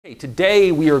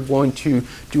Today we are going to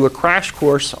do a crash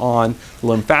course on the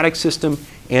lymphatic system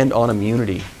and on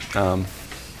immunity.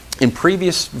 In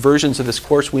previous versions of this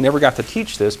course we never got to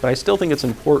teach this, but I still think it's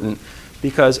important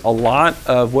because a lot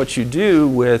of what you do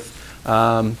with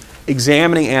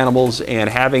examining animals and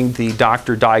having the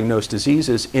doctor diagnose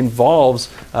diseases involves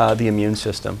the immune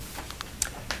system.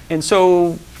 And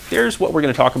so here's what we're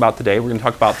going to talk about today. We're going to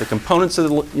talk about the components of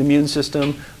the immune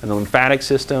system and the lymphatic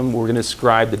system. We're going to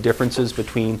describe the differences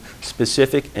between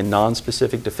specific and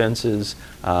non-specific defenses,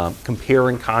 compare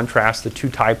and contrast the two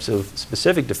types of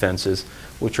specific defenses,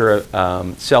 which are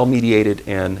cell-mediated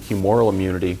and humoral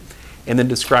immunity, and then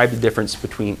describe the difference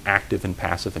between active and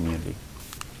passive immunity.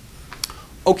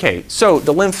 Okay, so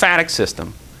the lymphatic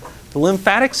system. The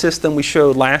lymphatic system we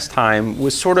showed last time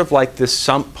was sort of like this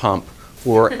sump pump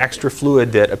for extra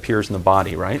fluid that appears in the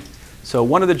body, right? So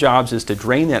one of the jobs is to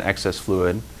drain that excess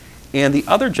fluid, and the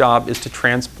other job is to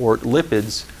transport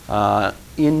lipids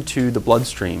into the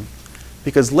bloodstream.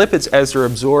 Because lipids, as they're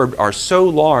absorbed, are so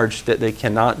large that they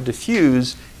cannot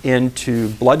diffuse into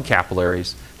blood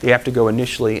capillaries. They have to go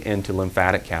initially into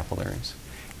lymphatic capillaries.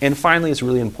 And finally, it's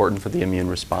really important for the immune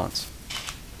response.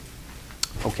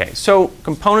 Okay, so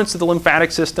components of the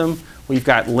lymphatic system. We've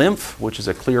got lymph, which is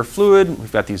a clear fluid.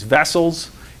 We've got these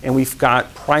vessels, and we've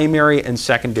got primary and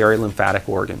secondary lymphatic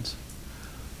organs.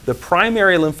 The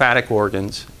primary lymphatic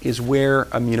organs is where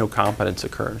immunocompetence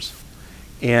occurs.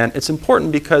 And it's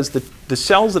important because the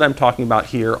cells that I'm talking about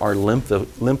here are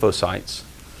lymphocytes.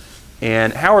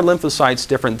 And how are lymphocytes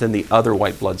different than the other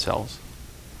white blood cells?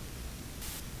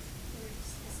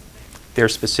 They're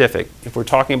specific. If we're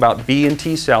talking about B and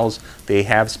T cells, they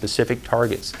have specific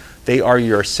targets. They are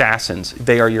your assassins.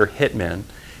 They are your hitmen.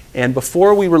 And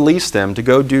before we release them to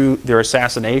go do their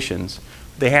assassinations,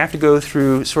 they have to go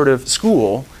through sort of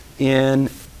school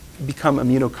and become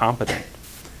immunocompetent.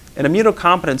 And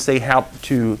immunocompetence, they help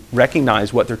to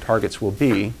recognize what their targets will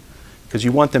be, because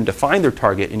you want them to find their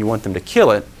target and you want them to kill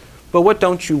it. But what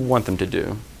don't you want them to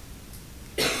do?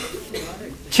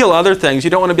 Kill other things. You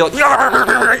don't want to be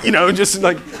like, you know, just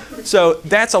like. So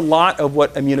that's a lot of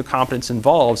what immunocompetence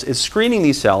involves, is screening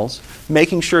these cells,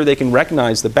 making sure they can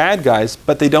recognize the bad guys,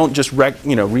 but they don't just react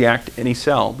to any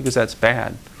cell, because that's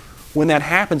bad. When that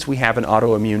happens, we have an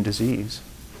autoimmune disease.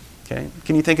 Okay?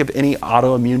 Can you think of any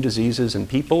autoimmune diseases in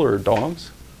people or dogs?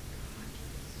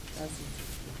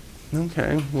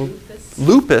 Okay. Well,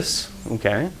 lupus,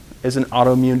 okay, is an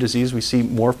autoimmune disease we see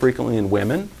more frequently in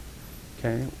women.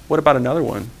 Okay. What about another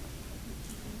one?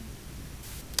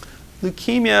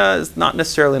 Leukemia is not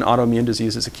necessarily an autoimmune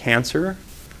disease, it's a cancer.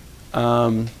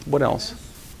 What else?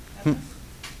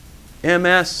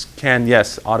 MS can,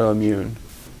 yes, autoimmune.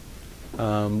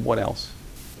 What else?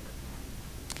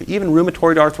 Okay, even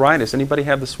rheumatoid arthritis. Anybody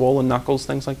have the swollen knuckles,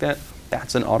 things like that?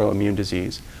 That's an autoimmune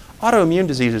disease. Autoimmune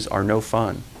diseases are no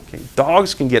fun. Okay.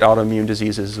 Dogs can get autoimmune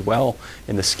diseases as well.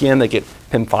 In the skin, they get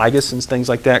pemphigus and things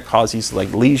like that, cause these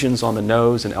like lesions on the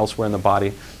nose and elsewhere in the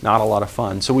body. Not a lot of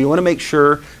fun. So we want to make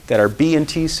sure that our B and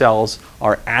T cells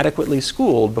are adequately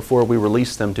schooled before we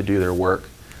release them to do their work.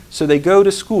 So they go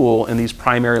to school in these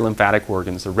primary lymphatic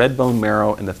organs, the red bone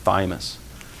marrow and the thymus.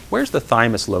 Where's the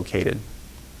thymus located?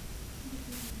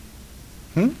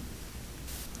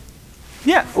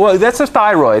 Yeah, well, that's a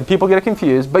thyroid. People get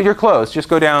confused, but you're close. Just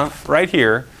go down right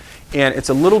here. And it's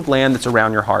a little gland that's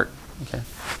around your heart. Okay?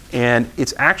 And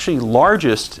it's actually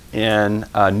largest in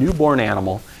a newborn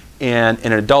animal, and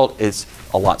in an adult it's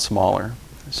a lot smaller.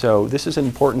 So this is an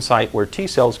important site where T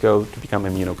cells go to become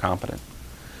immunocompetent.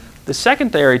 The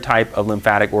secondary type of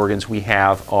lymphatic organs we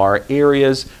have are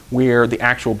areas where the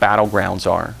actual battlegrounds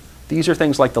are. These are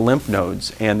things like the lymph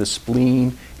nodes and the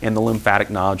spleen and the lymphatic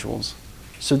nodules.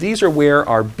 So these are where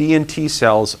our B and T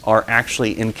cells are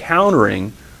actually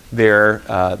encountering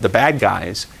the bad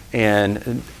guys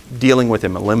and dealing with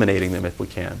them, eliminating them if we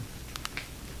can.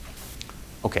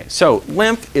 Okay, so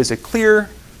lymph is a clear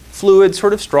fluid,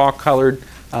 sort of straw-colored.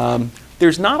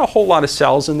 There's not a whole lot of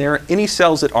cells in there. Any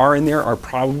cells that are in there are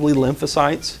probably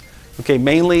lymphocytes. Okay,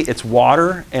 mainly it's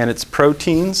water and it's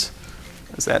proteins.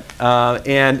 Is that?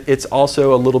 And it's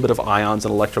also a little bit of ions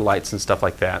and electrolytes and stuff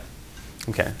like that.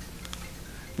 Okay.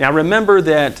 Now remember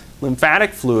that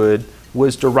lymphatic fluid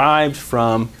was derived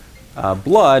from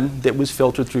blood that was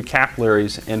filtered through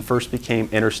capillaries and first became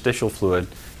interstitial fluid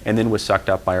and then was sucked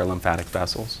up by our lymphatic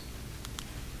vessels.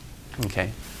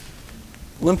 Okay.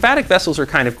 Lymphatic vessels are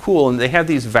kind of cool, and they have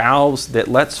these valves that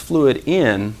lets fluid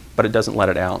in, but it doesn't let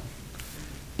it out.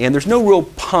 And there's no real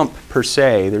pump per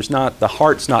se. The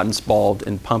heart's not involved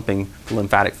in pumping the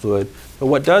lymphatic fluid. But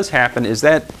what does happen is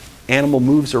that animal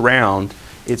moves around,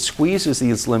 it squeezes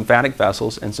these lymphatic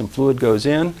vessels, and some fluid goes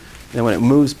in, And then when it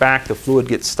moves back, the fluid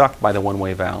gets stuck by the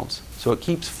one-way valves. So it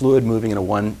keeps fluid moving in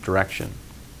one direction.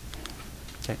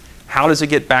 Okay. How does it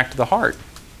get back to the heart?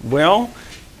 Well,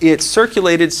 it's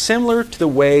circulated similar to the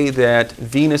way that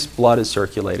venous blood is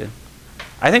circulated.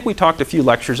 I think we talked a few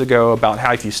lectures ago about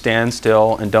how if you stand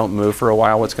still and don't move for a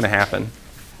while, what's going to happen?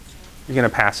 You're going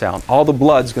to pass out. All the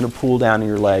blood's going to pool down in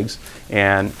your legs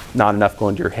and not enough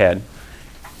going to your head.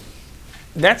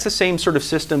 That's the same sort of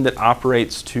system that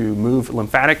operates to move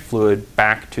lymphatic fluid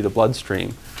back to the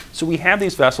bloodstream. So we have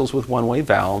these vessels with one-way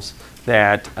valves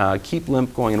that keep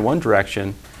lymph going in one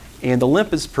direction, and the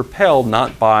lymph is propelled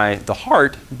not by the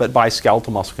heart, but by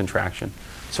skeletal muscle contraction.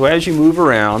 So as you move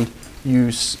around,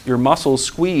 your muscles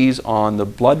squeeze on the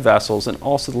blood vessels and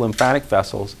also the lymphatic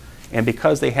vessels, and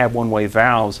because they have one-way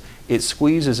valves, it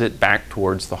squeezes it back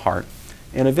towards the heart.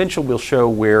 And eventually we'll show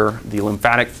where the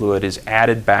lymphatic fluid is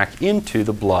added back into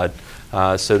the blood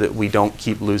so that we don't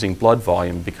keep losing blood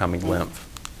volume becoming lymph.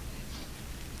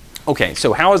 Okay,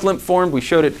 so how is lymph formed? We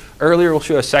showed it earlier. We'll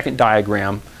show a second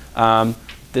diagram.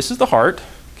 This is the heart.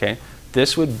 Okay,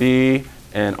 this would be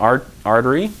an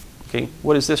artery. Okay,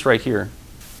 what is this right here?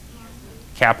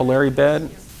 Capillary bed,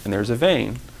 and there's a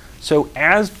vein. So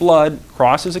as blood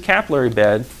crosses a capillary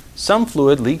bed, some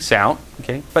fluid leaks out,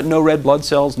 okay, but no red blood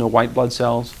cells, no white blood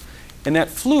cells. And that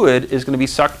fluid is going to be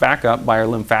sucked back up by our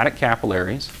lymphatic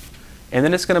capillaries, and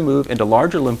then it's going to move into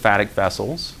larger lymphatic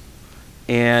vessels,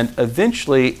 and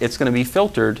eventually it's going to be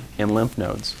filtered in lymph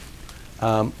nodes.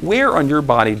 Where on your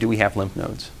body do we have lymph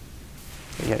nodes?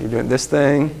 Yeah, you're doing this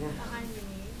thing.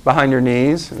 Behind your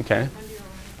knees, okay.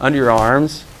 Under your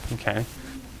arms, okay.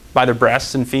 By the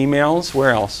breasts in females,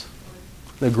 where else?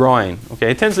 The groin, okay.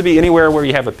 It tends to be anywhere where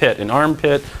you have a pit, an arm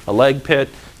pit, a leg pit,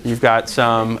 you've got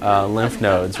some lymph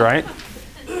nodes, right?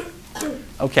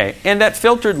 Okay, and that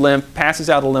filtered lymph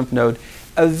passes out a lymph node,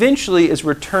 eventually is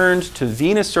returned to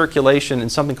venous circulation in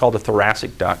something called the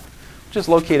thoracic duct, which is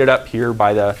located up here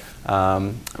by the,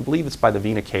 I believe it's by the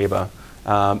vena cava.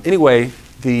 Anyway,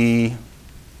 the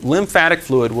lymphatic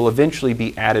fluid will eventually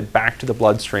be added back to the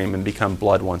bloodstream and become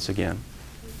blood once again.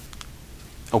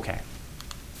 Okay.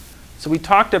 So we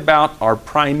talked about our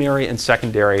primary and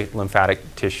secondary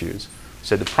lymphatic tissues. We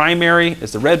said the primary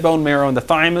is the red bone marrow and the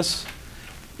thymus.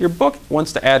 Your book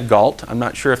wants to add GALT. I'm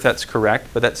not sure if that's correct,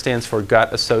 but that stands for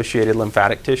gut-associated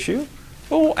lymphatic tissue.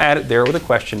 But we'll add it there with a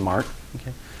question mark.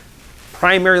 Okay.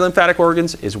 Primary lymphatic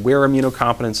organs is where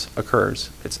immunocompetence occurs.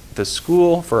 It's the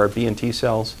school for our B and T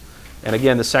cells. And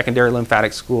again, the secondary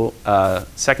lymphatic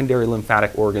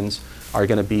organs are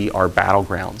going to be our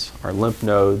battlegrounds, our lymph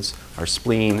nodes, our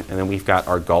spleen, and then we've got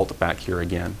our GALT back here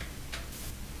again.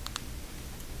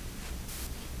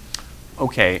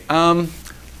 Okay,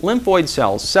 lymphoid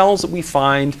cells, cells that we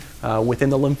find within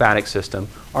the lymphatic system,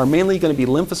 are mainly going to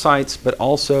be lymphocytes, but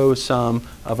also some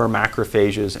of our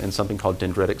macrophages and something called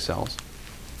dendritic cells.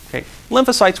 Okay,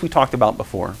 lymphocytes we talked about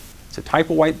before. It's a type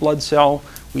of white blood cell.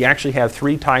 We actually have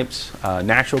three types,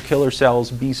 natural killer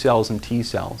cells, B cells, and T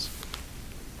cells.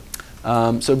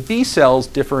 So B cells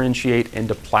differentiate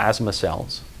into plasma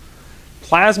cells.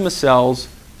 Plasma cells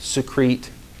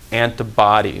secrete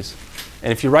antibodies.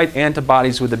 And if you write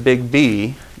antibodies with a big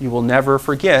B, you will never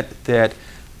forget that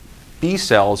B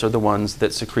cells are the ones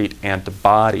that secrete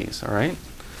antibodies, all right?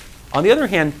 On the other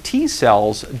hand, T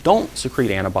cells don't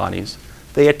secrete antibodies.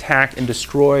 They attack and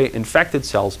destroy infected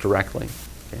cells directly.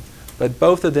 Okay? But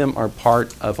both of them are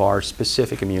part of our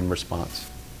specific immune response.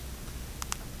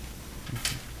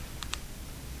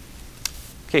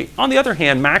 Okay, on the other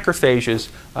hand, macrophages,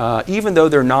 even though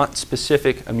they're not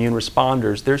specific immune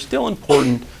responders, they're still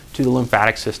important to the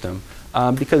lymphatic system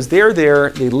because they're there,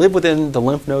 they live within the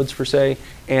lymph nodes per se,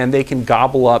 and they can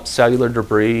gobble up cellular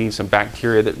debris, some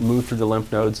bacteria that move through the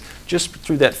lymph nodes just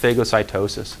through that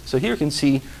phagocytosis. So here you can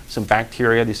see some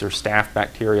bacteria, these are staph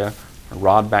bacteria, or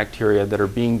rod bacteria that are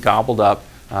being gobbled up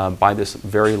by this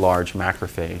very large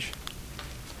macrophage.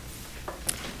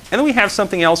 And then we have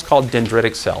something else called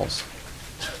dendritic cells.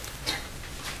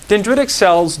 Dendritic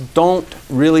cells don't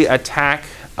really attack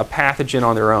a pathogen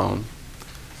on their own,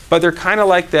 but they're kind of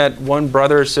like that one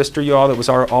brother or sister you all that was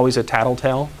always a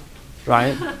tattletale,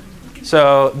 right?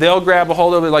 So they'll grab a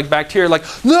hold of it like bacteria,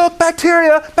 like, look,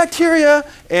 bacteria, bacteria.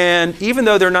 And even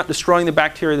though they're not destroying the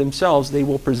bacteria themselves, they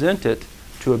will present it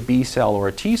to a B cell or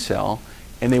a T cell,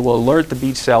 and they will alert the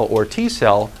B cell or T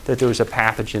cell that there's a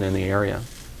pathogen in the area.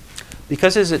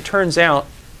 Because as it turns out,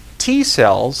 T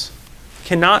cells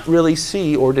cannot really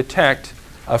see or detect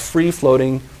a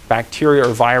free-floating bacteria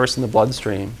or virus in the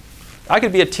bloodstream. I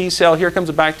could be a T cell, here comes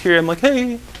a bacteria, I'm like,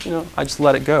 hey, I just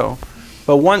let it go.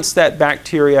 But once that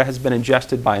bacteria has been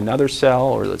ingested by another cell,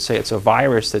 or let's say it's a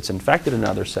virus that's infected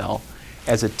another cell,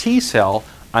 as a T cell,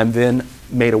 I'm then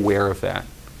made aware of that.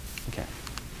 Okay.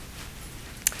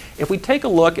 If we take a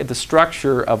look at the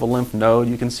structure of a lymph node,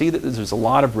 you can see that there's a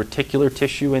lot of reticular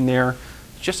tissue in there.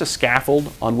 It's just a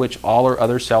scaffold on which all our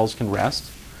other cells can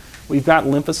rest. We've got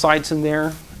lymphocytes in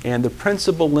there, and the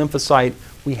principal lymphocyte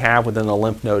we have within a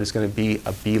lymph node is going to be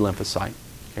a B lymphocyte.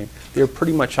 Okay? They're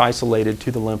pretty much isolated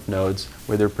to the lymph nodes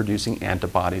where they're producing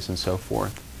antibodies and so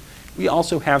forth. We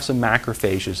also have some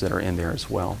macrophages that are in there as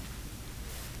well.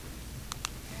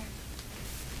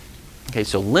 Okay,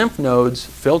 so lymph nodes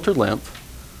filter lymph.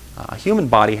 A human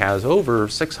body has over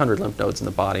 600 lymph nodes in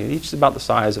the body, each is about the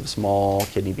size of a small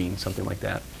kidney bean, something like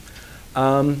that.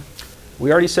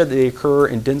 We already said they occur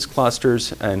in dense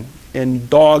clusters and in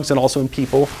dogs and also in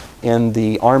people, in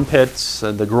the armpits,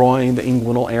 the groin, the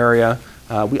inguinal area.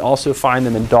 We also find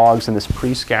them in dogs in this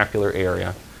prescapular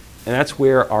area. And that's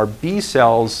where our B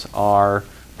cells are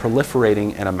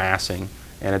proliferating and amassing.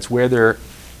 And it's where they're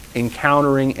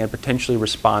encountering and potentially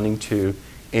responding to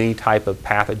any type of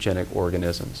pathogenic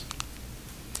organisms.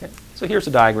 Okay. So here's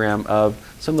a diagram of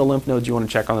some of the lymph nodes you want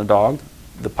to check on the dog.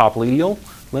 The popliteal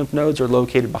lymph nodes are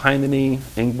located behind the knee,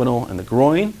 inguinal, and the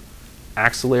groin.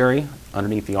 Axillary,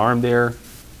 underneath the arm there.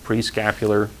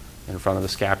 Prescapular, in front of the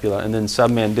scapula. And then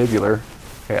submandibular,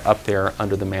 okay, up there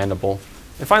under the mandible.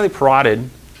 And finally, parotid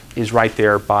is right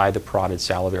there by the parotid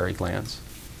salivary glands.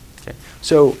 Okay.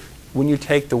 So when you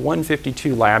take the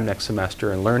 152 lab next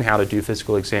semester and learn how to do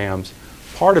physical exams,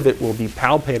 part of it will be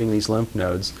palpating these lymph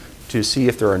nodes to see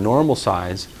if they're a normal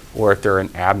size or if they're an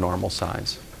abnormal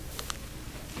size.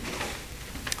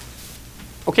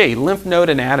 Okay, lymph node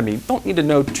anatomy. Don't need to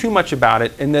know too much about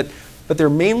it, but they're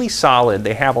mainly solid.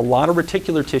 They have a lot of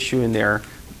reticular tissue in there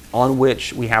on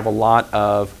which we have a lot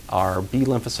of our B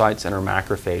lymphocytes and our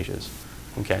macrophages.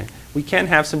 Okay, we can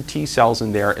have some T cells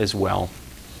in there as well.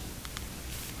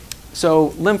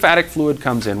 So lymphatic fluid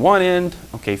comes in one end,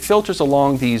 okay, filters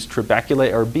along these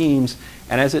trabeculae or beams,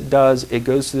 and as it does, it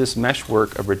goes to this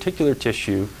meshwork of reticular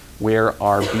tissue where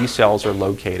our B cells are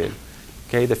located.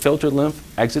 Okay, the filtered lymph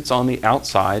exits on the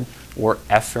outside or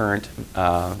efferent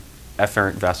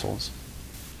vessels.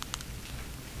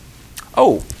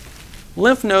 Oh,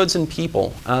 lymph nodes in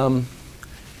people. The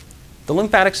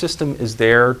lymphatic system is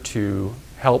there to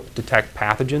help detect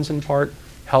pathogens in part,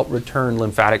 help return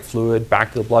lymphatic fluid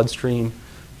back to the bloodstream,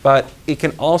 but it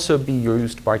can also be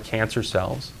used by cancer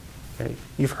cells. Okay?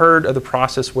 You've heard of the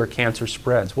process where cancer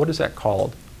spreads. What is that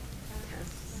called?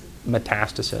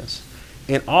 Metastasis.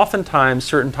 And oftentimes,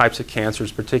 certain types of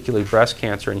cancers, particularly breast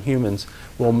cancer in humans,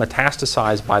 will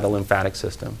metastasize by the lymphatic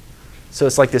system. So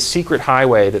it's like this secret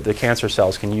highway that the cancer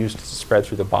cells can use to spread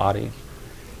through the body.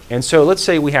 And so let's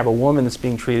say we have a woman that's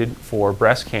being treated for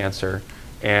breast cancer,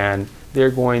 and they're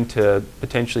going to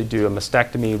potentially do a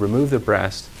mastectomy, remove the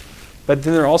breast, but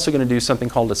then they're also going to do something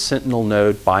called a sentinel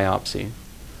node biopsy.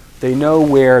 They know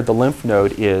where the lymph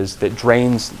node is that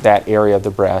drains that area of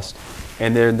the breast,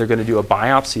 and then they're going to do a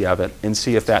biopsy of it and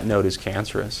see if that node is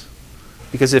cancerous.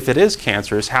 Because if it is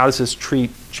cancerous, how does this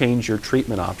change your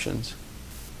treatment options?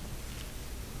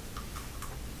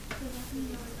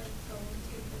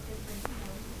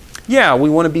 Yeah, we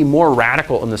want to be more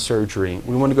radical in the surgery.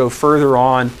 We want to go further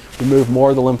on, remove more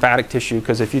of the lymphatic tissue,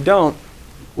 because if you don't,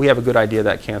 we have a good idea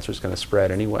that cancer is going to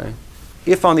spread anyway.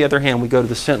 If, on the other hand, we go to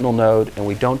the sentinel node and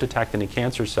we don't detect any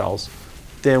cancer cells,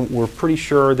 then we're pretty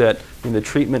sure that the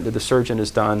treatment that the surgeon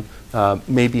has done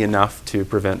may be enough to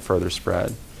prevent further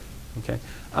spread. Okay?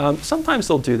 Sometimes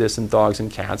they'll do this in dogs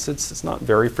and cats. It's not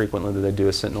very frequently that they do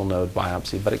a sentinel node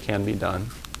biopsy, but it can be done.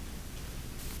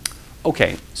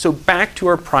 Okay, so back to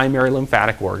our primary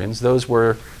lymphatic organs. Those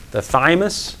were the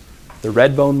thymus, the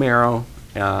red bone marrow,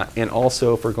 and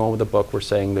also, if we're going with the book, we're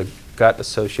saying the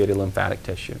gut-associated lymphatic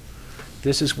tissue.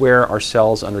 This is where our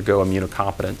cells undergo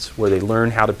immunocompetence, where they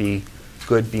learn how to be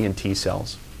good B and T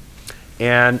cells.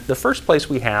 And the first place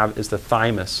we have is the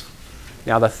thymus.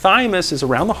 Now, the thymus is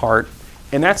around the heart,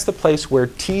 and that's the place where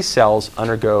T cells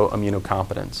undergo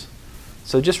immunocompetence.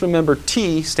 So just remember,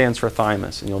 T stands for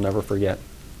thymus, and you'll never forget.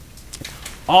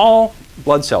 All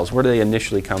blood cells, where do they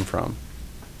initially come from?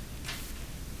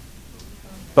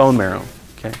 Bone marrow.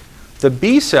 Okay. The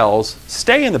B cells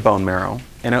stay in the bone marrow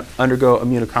and undergo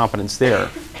immunocompetence there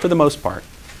for the most part.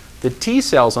 The T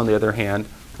cells, on the other hand,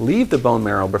 leave the bone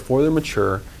marrow before they're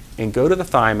mature and go to the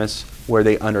thymus where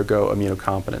they undergo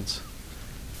immunocompetence.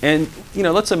 And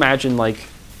let's imagine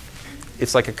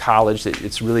it's like a college that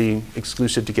it's really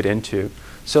exclusive to get into.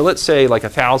 So let's say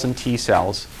 1,000 T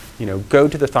cells, go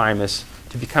to the thymus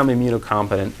to become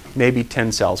immunocompetent. Maybe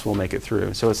 10 cells will make it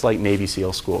through. So it's like Navy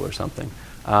SEAL school or something.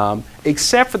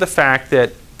 Except for the fact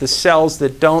that the cells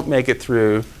that don't make it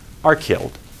through are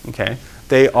killed. Okay?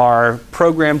 they are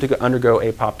programmed to undergo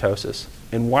apoptosis.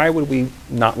 And why would we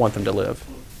not want them to live?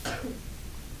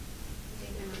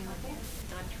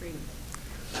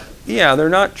 Yeah, they're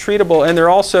not treatable, and they're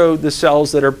also the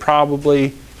cells that are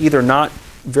probably either not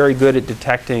very good at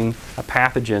detecting a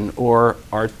pathogen or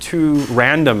are too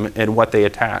random in what they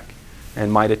attack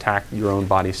and might attack your own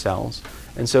body cells.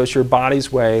 And so it's your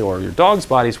body's way, or your dog's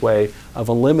body's way, of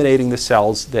eliminating the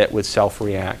cells that would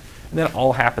self-react. And that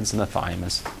all happens in the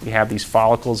thymus. We have these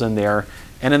follicles in there,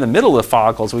 and in the middle of the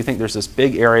follicles, we think there's this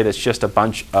big area that's just a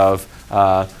bunch of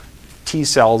T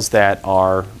cells that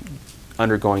are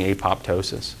undergoing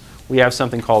apoptosis. We have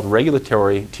something called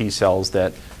regulatory T cells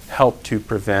that help to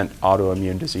prevent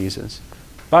autoimmune diseases.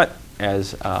 But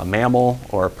as a mammal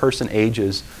or a person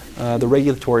ages, the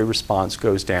regulatory response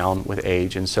goes down with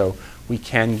age, and so we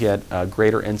can get a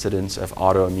greater incidence of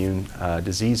autoimmune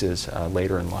diseases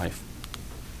later in life.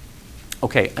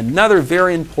 Okay, another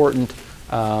very important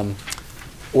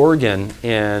organ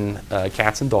in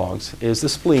cats and dogs is the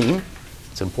spleen.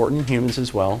 It's important in humans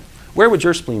as well. Where would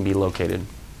your spleen be located?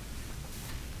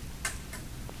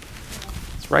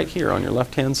 It's right here on your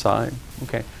left-hand side.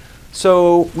 Okay.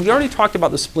 So we already talked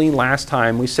about the spleen last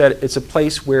time. We said it's a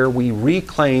place where we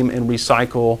reclaim and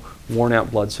recycle worn-out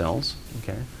blood cells.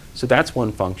 Okay. So that's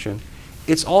one function.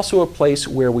 It's also a place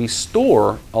where we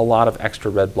store a lot of extra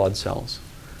red blood cells.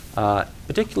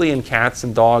 Particularly in cats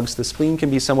and dogs, the spleen can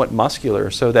be somewhat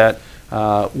muscular, so that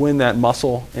when that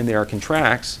muscle in there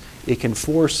contracts, it can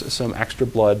force some extra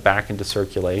blood back into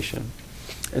circulation.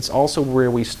 It's also where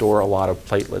we store a lot of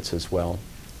platelets as well.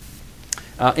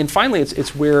 And finally,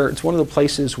 it's one of the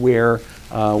places where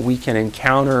we can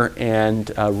encounter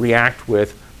and react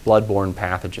with bloodborne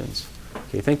pathogens.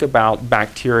 Okay, think about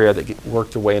bacteria that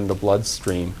work their way into the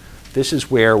bloodstream. This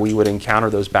is where we would encounter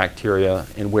those bacteria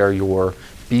and where your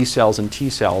B cells and T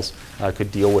cells could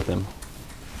deal with them.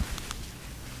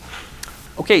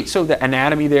 Okay, so the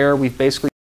anatomy there, we've basically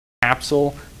got a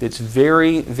capsule that's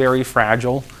very, very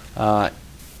fragile.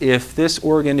 If this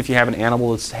organ, if you have an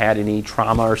animal that's had any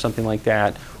trauma or something like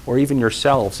that, or even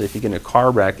yourselves, if you get in a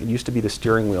car wreck, it used to be the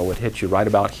steering wheel would hit you right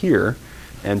about here,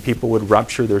 and people would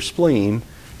rupture their spleen,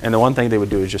 and the one thing they would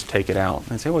do is just take it out.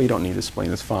 And say, well, you don't need the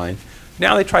spleen, it's fine.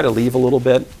 Now they try to leave a little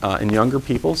bit. In younger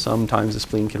people, sometimes the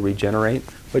spleen can regenerate,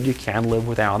 but you can live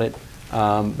without it.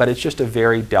 But it's just a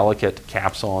very delicate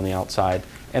capsule on the outside.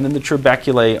 And then the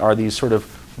trabeculae are these sort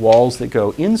of walls that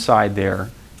go inside there,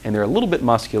 and they're a little bit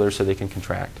muscular so they can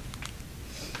contract.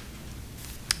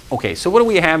 Okay, so what do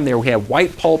we have in there? We have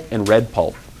white pulp and red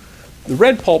pulp. The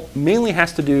red pulp mainly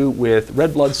has to do with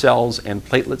red blood cells and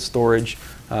platelet storage,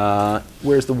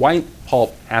 whereas the white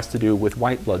pulp has to do with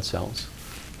white blood cells.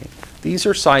 Okay. These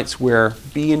are sites where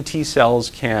B and T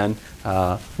cells can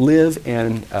live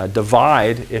and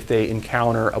divide if they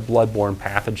encounter a bloodborne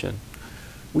pathogen.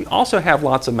 We also have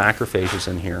lots of macrophages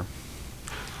in here.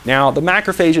 Now, the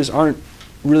macrophages aren't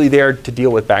really there to deal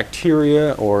with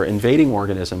bacteria or invading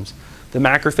organisms. The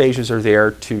macrophages are there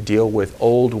to deal with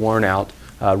old, worn-out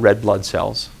red blood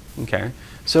cells. Okay,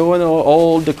 so when an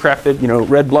old, decrepit,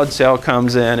 red blood cell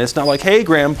comes in, it's not like, hey,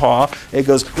 Grandpa. It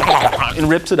goes and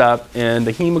rips it up, and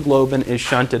the hemoglobin is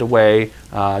shunted away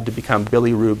to become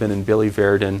bilirubin and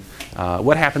biliverdin.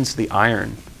 What happens to the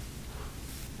iron?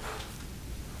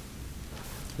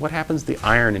 What happens to the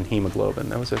iron in hemoglobin?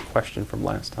 That was a question from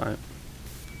last time.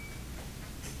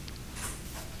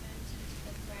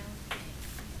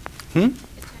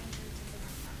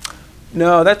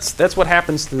 No, that's what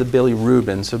happens to the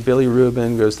bilirubin. So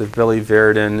bilirubin goes to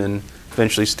biliverdin and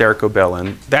eventually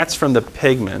stercobilin. That's from the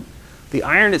pigment. The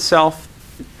iron itself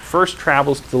first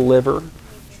travels to the liver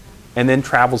and then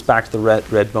travels back to the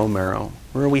red bone marrow.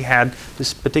 Remember, we had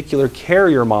this particular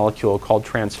carrier molecule called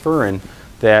transferrin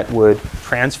that would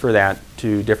transfer that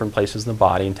to different places in the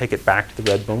body and take it back to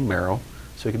the red bone marrow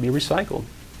so it can be recycled.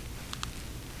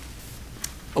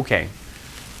 Okay.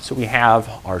 So we have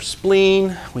our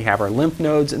spleen, we have our lymph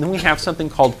nodes, and then we have something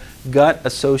called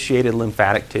gut-associated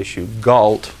lymphatic tissue,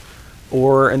 GALT,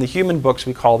 or in the human books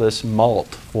we call this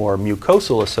MALT, or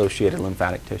mucosal-associated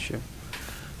lymphatic tissue.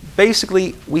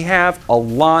 Basically, we have a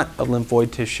lot of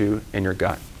lymphoid tissue in your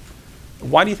gut.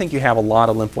 Why do you think you have a lot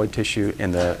of lymphoid tissue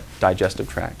in the digestive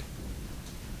tract?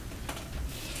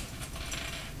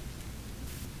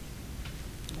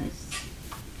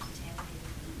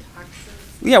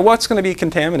 Yeah, what's going to be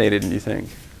contaminated, do you think?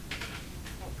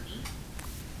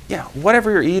 Yeah, whatever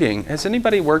you're eating. Has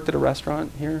anybody worked at a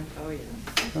restaurant here? Oh, yeah.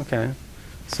 Okay.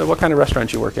 So what kind of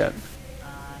restaurant do you work at?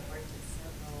 I worked at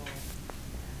several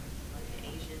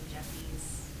like Asian,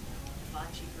 Japanese,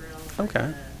 hibachi grill.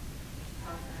 Okay.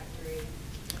 Cow factory.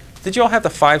 Did you all have the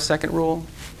 5-second rule?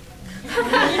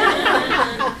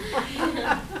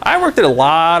 I worked at a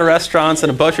lot of restaurants and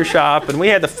a butcher shop, and we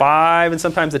had the 5 and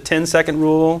sometimes the 10-second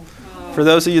rule. For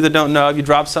those of you that don't know, if you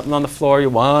drop something on the floor, you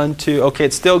 1, 2, okay,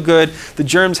 it's still good. The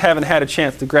germs haven't had a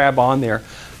chance to grab on there.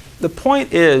 The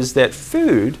point is that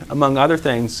food, among other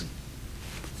things,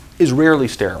 is rarely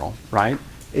sterile, right?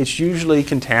 It's usually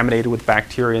contaminated with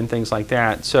bacteria and things like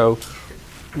that. So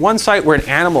one site where an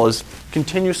animal is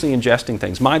continuously ingesting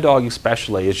things, my dog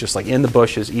especially, is just like in the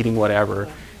bushes eating whatever.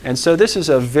 And so this is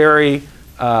a very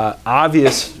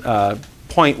obvious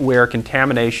point where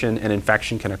contamination and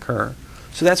infection can occur.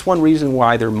 So that's one reason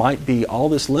why there might be all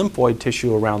this lymphoid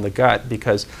tissue around the gut,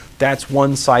 because that's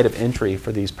one site of entry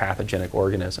for these pathogenic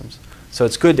organisms. So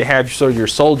it's good to have sort of your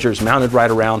soldiers mounted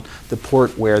right around the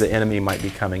port where the enemy might be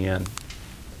coming in.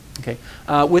 Okay.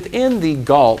 Within the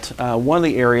gullet, one of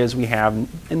the areas we have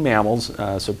in mammals,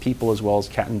 so people as well as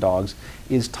cat and dogs,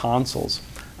 is tonsils.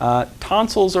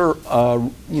 Tonsils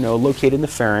are located in the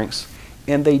pharynx,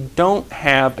 and they don't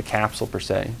have a capsule per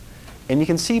se. And you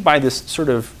can see by this sort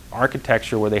of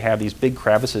architecture where they have these big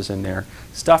crevices in there,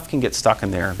 stuff can get stuck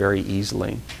in there very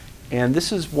easily. And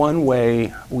this is one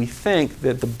way we think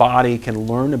that the body can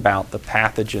learn about the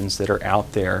pathogens that are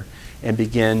out there and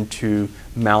begin to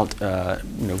mount,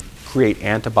 create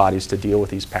antibodies to deal with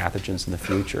these pathogens in the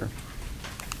future.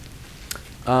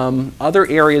 Other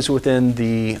areas within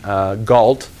the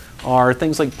gullet are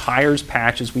things like Peyer's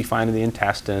patches we find in the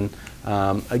intestine.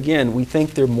 Again, we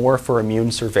think they're more for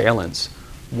immune surveillance.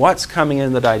 What's coming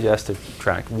in the digestive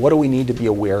tract? What do we need to be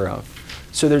aware of?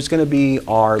 So there's going to be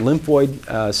our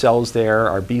lymphoid cells there,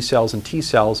 our B cells and T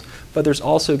cells, but there's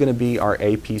also going to be our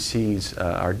APCs,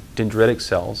 our dendritic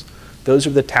cells. Those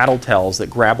are the tattletales that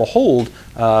grab a hold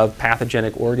of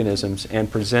pathogenic organisms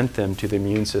and present them to the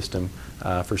immune system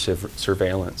for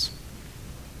surveillance.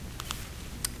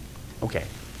 Okay,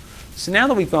 so now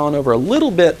that we've gone over a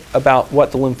little bit about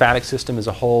what the lymphatic system as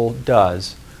a whole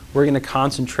does, we're going to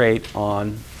concentrate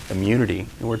on immunity,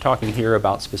 and we're talking here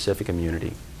about specific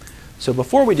immunity. So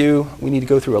before we do, we need to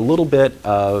go through a little bit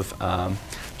of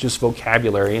just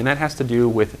vocabulary, and that has to do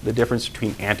with the difference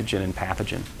between antigen and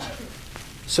pathogen.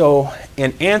 So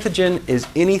an antigen is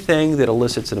anything that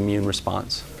elicits an immune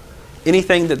response,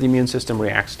 anything that the immune system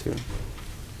reacts to.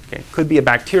 Okay. Could be a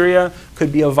bacteria,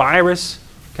 could be a virus,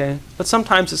 okay? But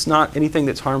sometimes it's not anything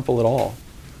that's harmful at all.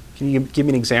 Can you give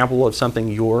me an example of something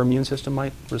your immune system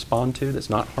might respond to that's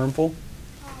not harmful?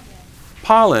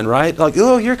 Pollen, right? Like,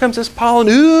 oh, here comes this pollen,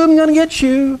 ooh, I'm going to get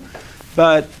you.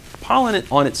 But pollen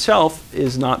on itself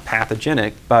is not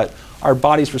pathogenic, but our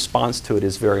body's response to it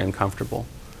is very uncomfortable.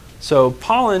 So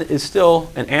pollen is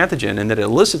still an antigen in that it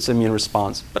elicits an immune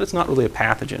response, but it's not really a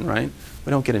pathogen, right?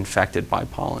 We don't get infected by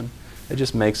pollen. It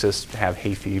just makes us have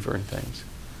hay fever and things.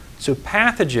 So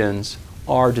pathogens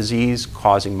are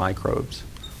disease-causing microbes.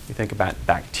 You think about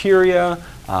bacteria,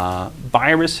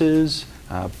 viruses,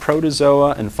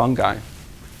 protozoa, and fungi.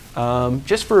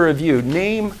 Just for a review,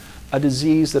 name a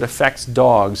disease that affects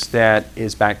dogs that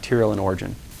is bacterial in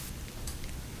origin.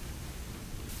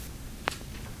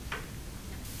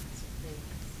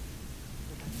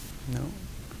 No,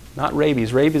 not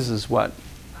rabies. Rabies is what?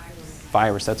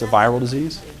 Virus. That's a viral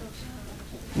disease.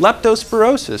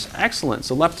 Leptospirosis. Excellent.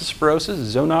 So leptospirosis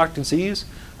is a zoonotic disease,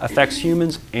 affects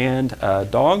humans and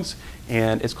dogs,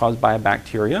 and it's caused by a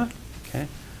bacteria. Okay.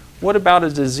 What about a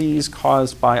disease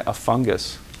caused by a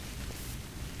fungus?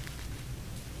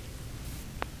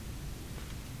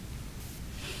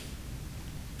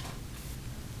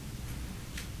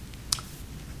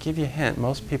 I'll give you a hint.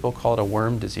 Most people call it a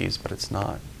worm disease, but it's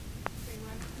not.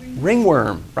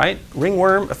 Ringworm, right?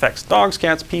 Ringworm affects dogs,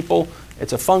 cats, people.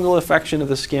 It's a fungal infection of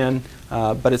the skin,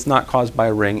 but it's not caused by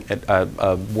a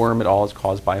worm at all. It's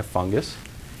caused by a fungus.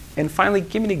 And finally,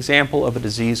 give me an example of a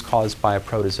disease caused by a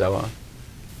protozoa.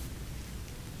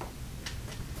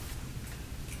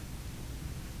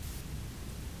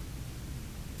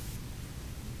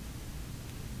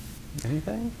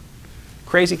 Anything?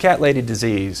 Crazy cat lady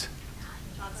disease.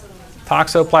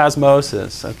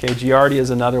 Toxoplasmosis. Okay, Giardia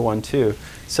is another one too.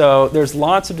 So there's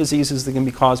lots of diseases that can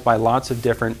be caused by lots of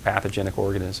different pathogenic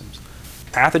organisms.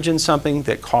 Pathogen is something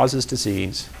that causes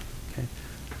disease. Okay.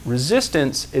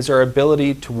 Resistance is our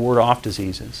ability to ward off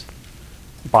diseases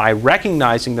by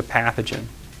recognizing the pathogen.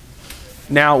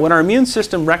 Now, when our immune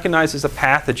system recognizes a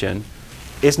pathogen,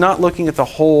 it's not looking at the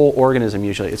whole organism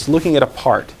usually. It's looking at a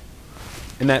part.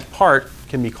 And that part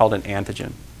can be called an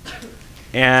antigen.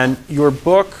 And your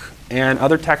book and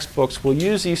other textbooks will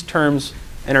use these terms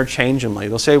interchangeably.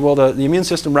 They'll say, well, the immune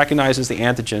system recognizes the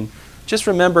antigen. Just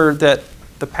remember that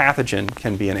the pathogen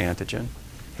can be an antigen.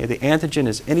 Okay, the antigen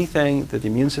is anything that the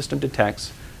immune system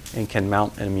detects and can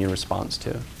mount an immune response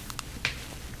to.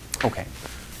 Okay,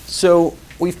 so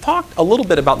we've talked a little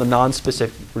bit about the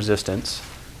non-specific resistance,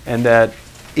 and that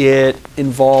it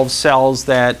involves cells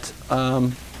that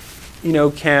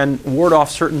can ward off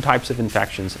certain types of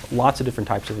infections, lots of different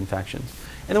types of infections.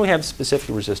 And then we have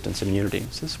specific resistance immunity.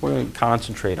 So this is what we're going to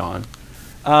concentrate on.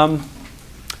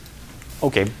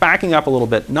 Okay, backing up a little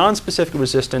bit, non-specific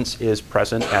resistance is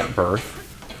present at birth.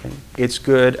 Okay. It's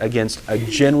good against a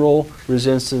general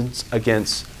resistance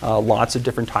against lots of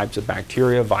different types of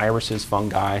bacteria, viruses,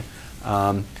 fungi.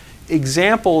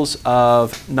 Examples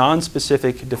of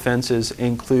non-specific defenses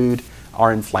include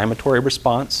our inflammatory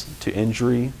response to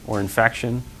injury or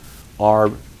infection, our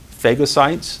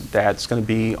phagocytes, that's going to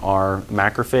be our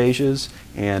macrophages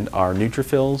and our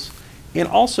neutrophils, and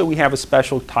also we have a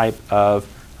special type of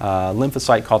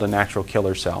lymphocyte called a natural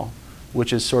killer cell,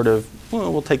 which is sort of,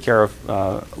 well, will take care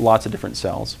of lots of different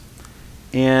cells.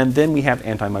 And then we have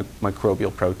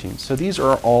antimicrobial proteins. So these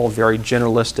are all very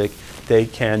generalistic. They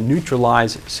can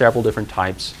neutralize several different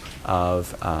types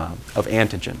of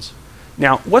antigens.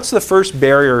 Now, what's the first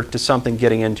barrier to something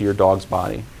getting into your dog's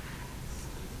body?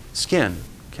 Skin.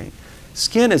 Okay.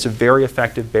 Skin is a very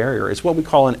effective barrier. It's what we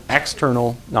call an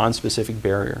external nonspecific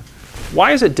barrier.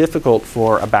 Why is it difficult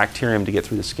for a bacterium to get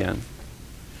through the skin?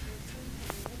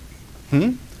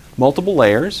 Multiple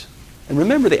layers. And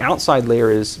remember, the outside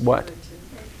layer is what?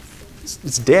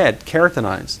 It's dead,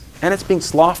 keratinized. And it's being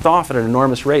sloughed off at an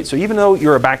enormous rate. So even though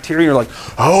you're a bacteria, you're like,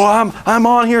 oh, I'm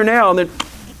on here now. And then,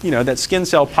 that skin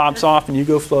cell pops off and you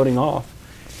go floating off.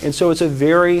 And so it's a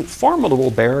very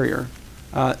formidable barrier.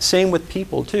 Same with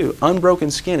people, too. Unbroken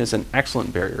skin is an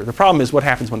excellent barrier. The problem is what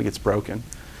happens when it gets broken.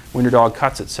 When your dog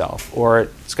cuts itself, or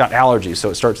it's got allergies, so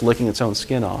it starts licking its own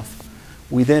skin off.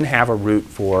 We then have a route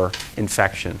for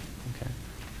infection. Okay.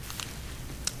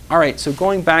 All right, so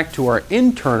going back to our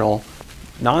internal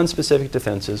non-specific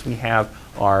defenses, we have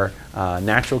our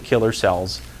natural killer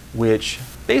cells, which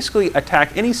basically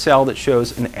attack any cell that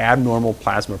shows an abnormal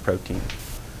plasma protein.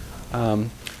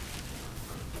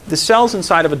 The cells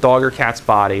inside of a dog or cat's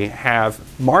body have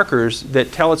markers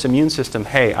that tell its immune system,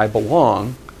 hey, I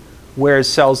belong, whereas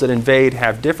cells that invade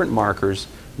have different markers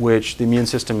which the immune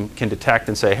system can detect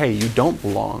and say, hey, you don't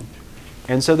belong.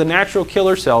 And so the natural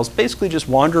killer cells basically just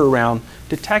wander around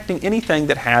detecting anything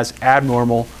that has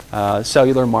abnormal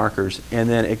cellular markers, and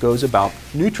then it goes about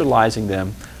neutralizing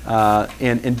them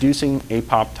and inducing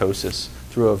apoptosis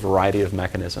through a variety of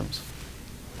mechanisms.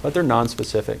 But they're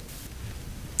nonspecific.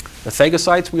 The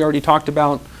phagocytes we already talked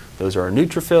about, those are our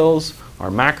neutrophils, our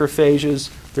macrophages.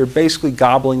 They're basically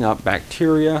gobbling up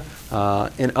bacteria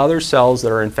and other cells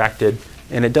that are infected,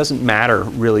 and it doesn't matter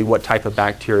really what type of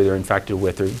bacteria they're infected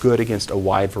with. They're good against a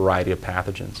wide variety of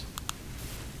pathogens.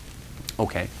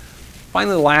 Okay.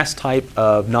 Finally, the last type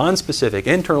of nonspecific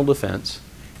internal defense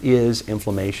is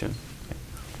inflammation. Okay.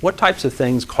 What types of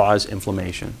things cause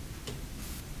inflammation?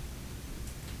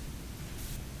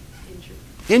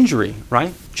 Injury,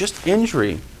 right? Just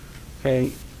injury.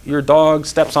 Okay. Your dog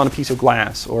steps on a piece of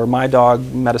glass, or my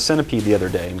dog met a centipede the other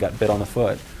day and got bit on the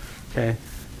foot. Okay.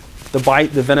 The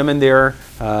bite, the venom in there,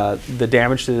 the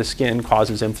damage to the skin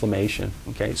causes inflammation,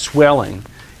 okay, swelling.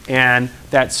 And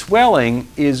that swelling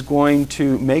is going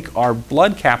to make our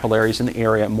blood capillaries in the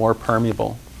area more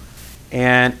permeable.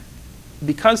 And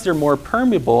because they're more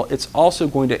permeable, it's also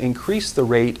going to increase the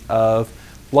rate of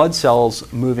blood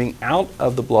cells moving out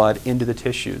of the blood into the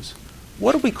tissues.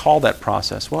 What do we call that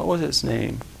process? What was its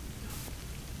name?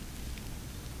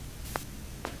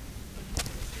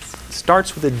 It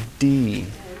starts with a D.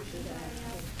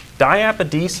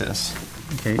 Diapedesis.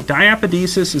 Okay.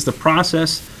 Diapedesis is the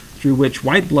process through which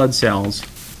white blood cells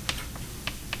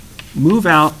move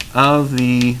out of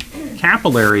the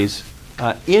capillaries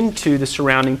into the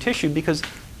surrounding tissue, because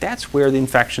that's where the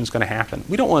infection is going to happen.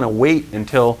 We don't want to wait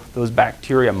until those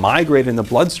bacteria migrate in the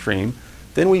bloodstream.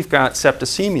 Then we've got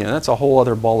septicemia. That's a whole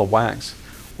other ball of wax.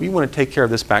 We want to take care of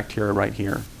this bacteria right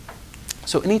here.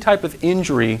 So any type of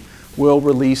injury will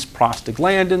release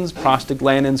prostaglandins.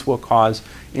 Prostaglandins will cause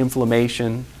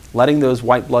inflammation, letting those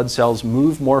white blood cells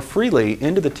move more freely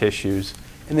into the tissues.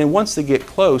 And then once they get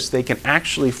close, they can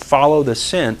actually follow the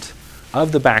scent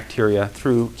of the bacteria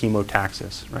through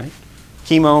chemotaxis, right?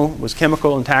 Chemo was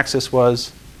chemical and taxis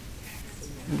was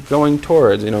going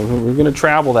towards, we're going to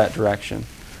travel that direction.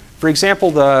 For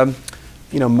example, the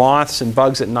moths and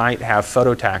bugs at night have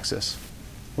phototaxis.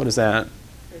 What is that?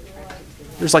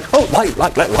 There's like, oh, light,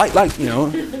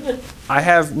 I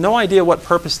have no idea what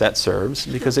purpose that serves,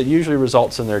 because it usually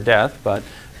results in their death. But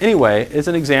anyway, it's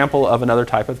an example of another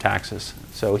type of taxis.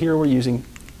 So here we're using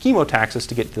chemotaxis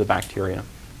to get to the bacteria.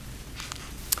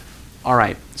 All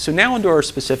right, so now into our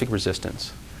specific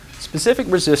resistance. Specific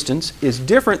resistance is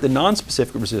different than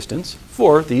non-specific resistance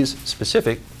for these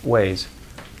specific ways.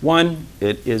 One,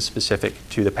 it is specific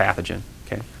to the pathogen.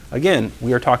 Okay? Again,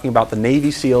 we are talking about the Navy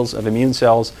SEALs of immune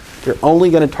cells. They're only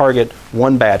going to target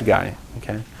one bad guy.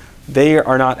 Okay? They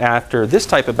are not after this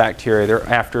type of bacteria. They're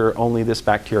after only this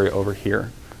bacteria over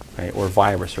here, okay? Or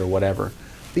virus or whatever.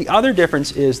 The other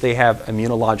difference is they have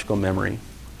immunological memory.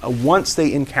 Once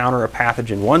they encounter a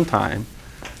pathogen one time,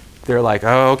 they're like,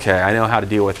 oh, okay, I know how to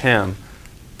deal with him.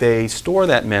 They store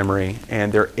that memory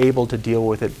and they're able to deal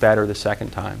with it better the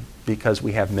second time because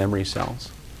we have memory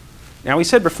cells. Now we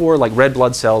said before, like red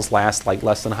blood cells last like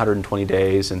less than 120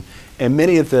 days, and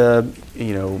many of the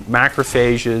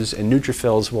macrophages and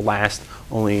neutrophils will last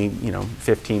only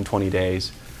 15, 20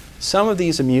 days. Some of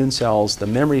these immune cells, the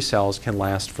memory cells, can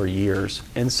last for years,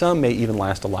 and some may even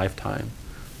last a lifetime.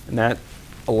 And that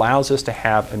allows us to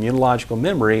have immunological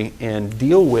memory and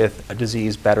deal with a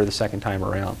disease better the second time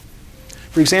around.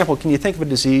 For example, can you think of a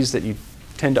disease that you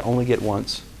tend to only get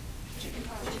once?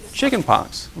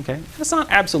 Chickenpox. Okay, that's not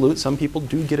absolute. Some people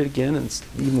do get it again, and it's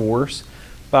even worse.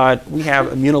 But we have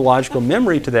immunological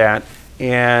memory to that,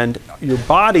 and your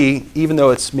body, even though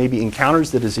it's maybe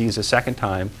encounters the disease a second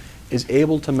time, is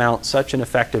able to mount such an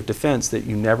effective defense that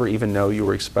you never even know you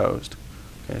were exposed.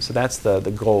 Okay, so that's the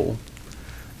goal.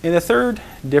 And the third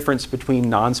difference between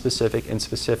nonspecific and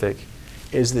specific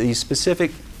is that the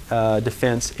specific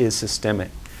defense is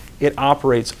systemic. It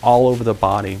operates all over the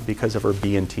body because of our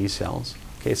B and T cells.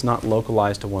 Okay, it's not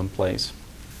localized to one place.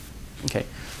 Okay,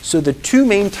 so the two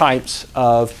main types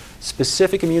of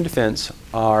specific immune defense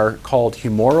are called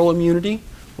humoral immunity,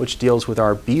 which deals with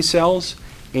our B cells,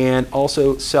 and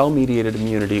also cell-mediated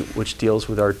immunity, which deals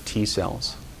with our T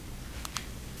cells.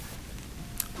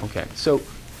 Okay, so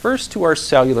first to our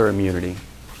cellular immunity.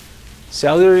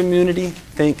 Cellular immunity,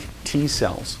 think T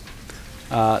cells.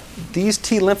 These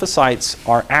T lymphocytes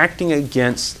are acting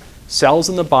against cells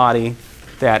in the body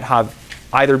that have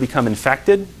either become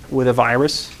infected with a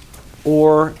virus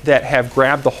or that have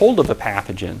grabbed the hold of a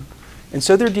pathogen. And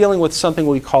so they're dealing with something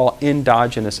we call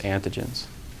endogenous antigens.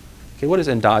 Okay, what does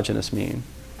endogenous mean?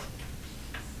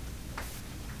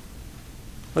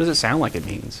 What does it sound like it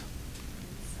means?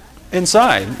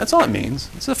 Inside. That's all it means.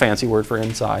 It's a fancy word for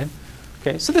inside.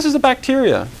 Okay, so this is a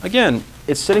bacteria. Again,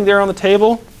 it's sitting there on the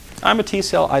table. I'm a T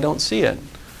cell. I don't see it.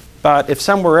 But if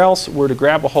somewhere else were to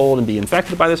grab a hold and be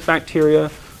infected by this bacteria,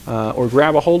 or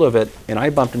grab a hold of it, and I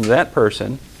bumped into that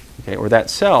person, okay, or that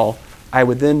cell, I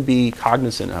would then be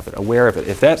cognizant of it, aware of it.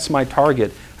 If that's my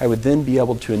target, I would then be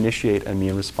able to initiate an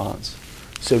immune response.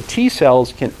 So T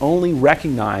cells can only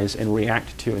recognize and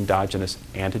react to endogenous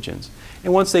antigens.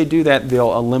 And once they do that,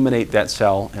 they'll eliminate that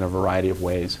cell in a variety of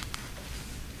ways.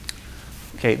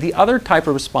 Okay, the other type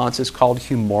of response is called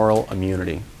humoral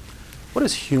immunity. What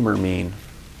does humor mean?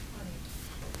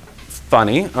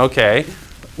 Funny, okay.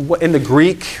 In the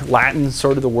Greek, Latin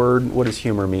sort of the word, what does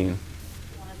humor mean?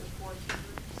 One of the four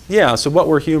humors. Yeah, so what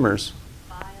were humors?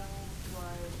 Bile,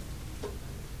 blood,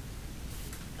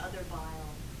 other bile.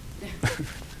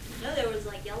 No, there was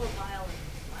like yellow bile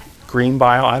and black bile. Green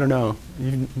bile, I don't know.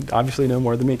 You obviously know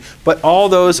more than me. But all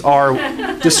those are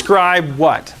describe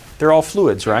what? They're all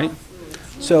fluids, right?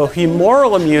 So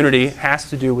humoral immunity has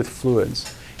to do with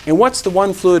fluids. And what's the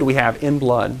one fluid we have in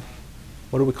blood?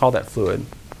 What do we call that fluid?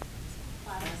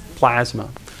 Plasma.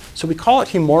 So we call it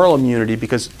humoral immunity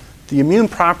because the immune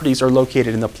properties are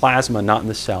located in the plasma, not in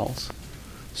the cells.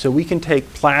 So we can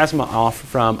take plasma off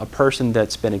from a person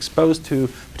that's been exposed to a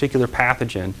particular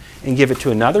pathogen and give it to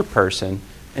another person,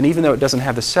 and even though it doesn't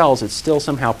have the cells, it still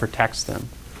somehow protects them.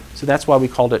 So that's why we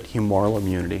called it humoral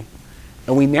immunity.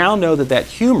 And we now know that that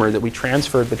humor that we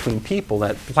transferred between people,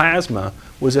 that plasma,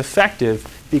 was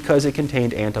effective because it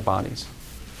contained antibodies.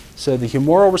 So the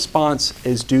humoral response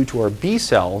is due to our B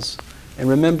cells, and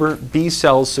remember, B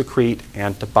cells secrete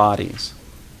antibodies.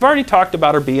 We've already talked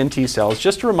about our B and T cells.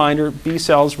 Just a reminder, B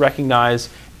cells recognize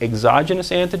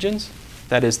exogenous antigens.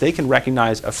 That is, they can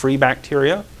recognize a free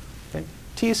bacteria. Okay.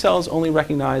 T cells only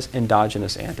recognize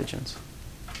endogenous antigens.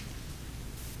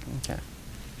 Okay.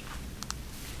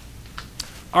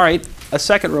 All right, a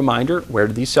second reminder, where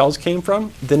did these cells came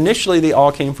from? Initially, they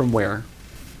all came from where?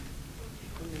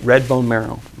 Red bone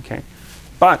marrow. Okay.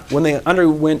 But when they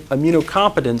underwent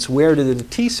immunocompetence, where did the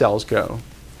T cells go?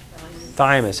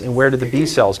 Thymus. And where did the B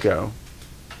cells go?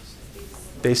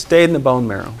 They stayed in the bone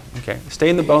marrow. Okay. Stay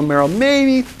in the bone marrow.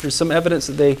 Maybe there's some evidence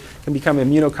that they can become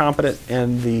immunocompetent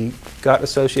in the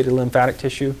gut-associated lymphatic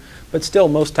tissue, but still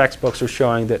most textbooks are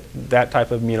showing that that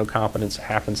type of immunocompetence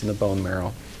happens in the bone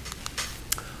marrow.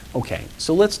 Okay,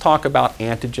 so let's talk about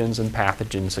antigens and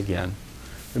pathogens again.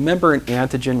 Remember, an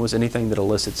antigen was anything that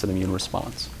elicits an immune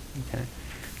response. Okay?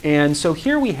 And so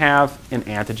here we have an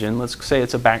antigen. Let's say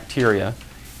it's a bacteria.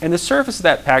 And the surface of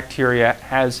that bacteria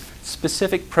has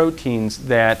specific proteins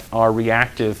that are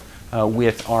reactive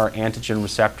with our antigen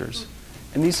receptors.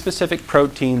 And these specific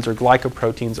proteins or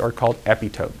glycoproteins are called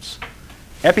epitopes.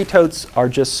 Epitopes are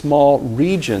just small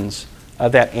regions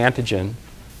of that antigen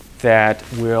that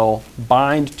will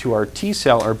bind to our T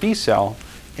cell or B cell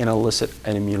and elicit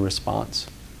an immune response.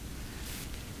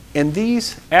 And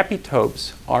these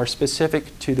epitopes are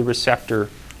specific to the receptor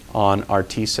on our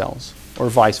T cells, or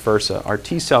vice versa. Our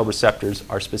T cell receptors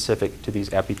are specific to these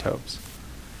epitopes.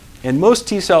 And most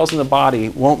T cells in the body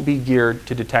won't be geared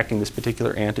to detecting this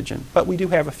particular antigen, but we do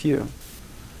have a few.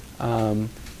 And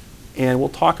we'll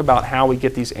talk about how we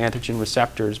get these antigen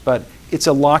receptors, but it's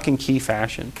a lock and key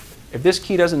fashion. If this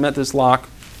key doesn't met this lock,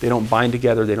 they don't bind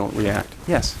together, they don't react.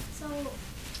 Yes? So, are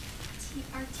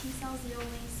T cells the only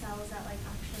cells that like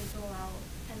actually go out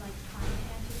and like find an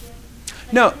antigen?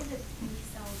 Like, No. What does B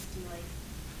cells do like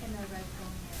in the red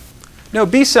bone marrow? No,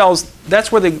 B cells,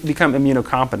 that's where they become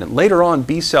immunocompetent. Later on,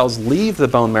 B cells leave the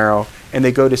bone marrow and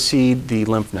they go to seed the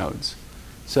lymph nodes.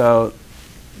 So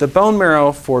the bone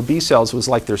marrow for B cells was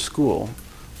like their school.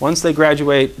 Once they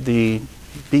graduate the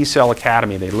B cell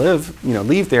academy, they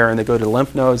leave there and they go to the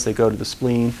lymph nodes, they go to the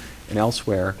spleen and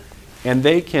elsewhere, and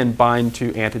they can bind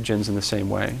to antigens in the same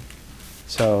way.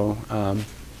 So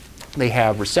they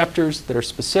have receptors that are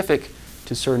specific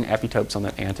to certain epitopes on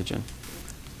that antigen.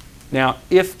 Now,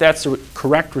 if that's the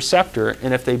correct receptor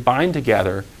and if they bind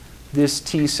together, this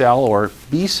T cell or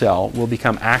B cell will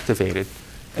become activated,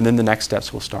 and then the next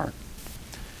steps will start.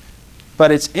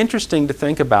 But it's interesting to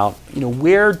think about,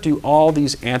 where do all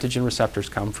these antigen receptors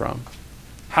come from?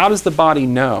 How does the body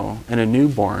know in a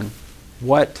newborn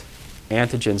what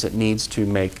antigens it needs to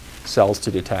make cells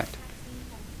to detect?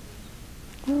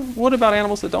 Well, what about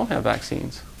animals that don't have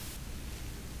vaccines?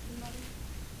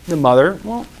 The mother?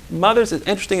 Well, mother's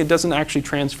interesting. It doesn't actually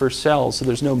transfer cells, so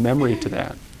there's no memory to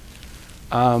that.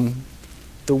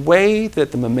 The way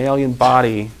that the mammalian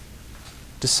body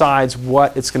decides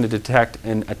what it's going to detect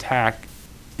and attack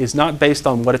is not based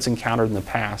on what it's encountered in the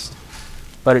past,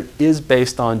 but it is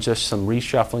based on just some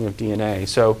reshuffling of DNA.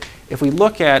 So if we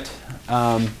look at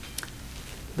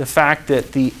the fact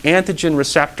that the antigen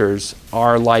receptors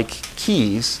are like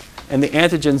keys and the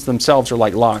antigens themselves are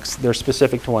like locks, they're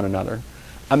specific to one another.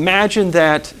 Imagine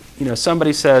that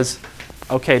somebody says,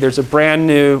 okay, there's a brand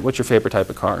new, what's your favorite type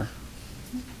of car?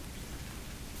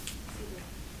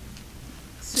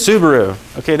 Subaru.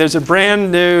 Okay, there's a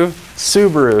brand new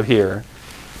Subaru here.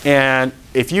 And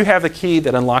if you have the key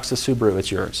that unlocks the Subaru,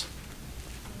 it's yours.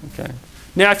 Okay.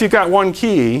 Now, if you've got one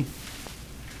key,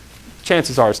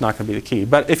 chances are it's not going to be the key.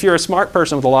 But if you're a smart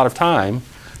person with a lot of time,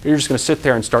 you're just going to sit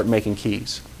there and start making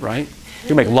keys, right?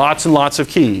 You make lots and lots of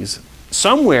keys.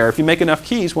 Somewhere, if you make enough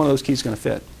keys, one of those keys is going to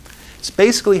fit. It's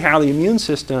basically how the immune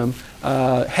system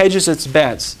hedges its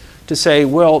bets to say,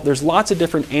 well, there's lots of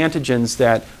different antigens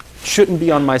that shouldn't be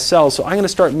on my cells, so I'm going to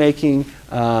start making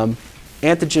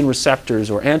antigen receptors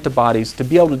or antibodies to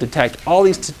be able to detect all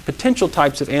these potential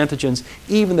types of antigens,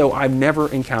 even though I've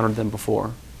never encountered them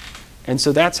before. And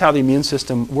so that's how the immune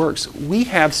system works. We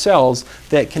have cells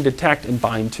that can detect and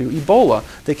bind to Ebola.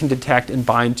 They can detect and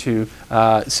bind to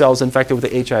cells infected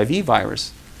with the HIV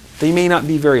virus. They may not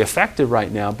be very effective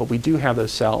right now, but we do have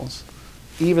those cells,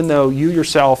 even though you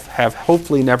yourself have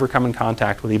hopefully never come in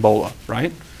contact with Ebola,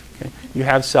 right? Okay. You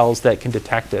have cells that can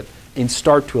detect it and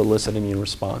start to elicit an immune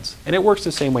response. And it works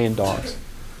the same way in dogs.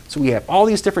 So we have all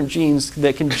these different genes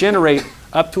that can generate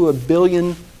up to 1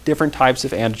 billion different types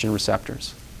of antigen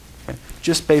receptors, okay,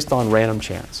 just based on random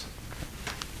chance.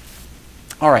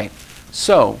 All right,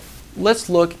 so let's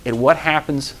look at what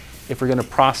happens if we're going to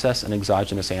process an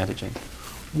exogenous antigen.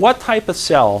 What type of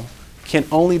cell can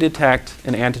only detect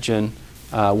an antigen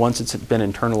once it's been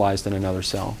internalized in another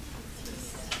cell?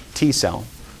 T cell.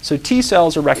 So T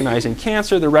cells are recognizing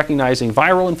cancer, they're recognizing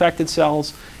viral infected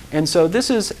cells, and so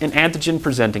this is an antigen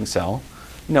presenting cell.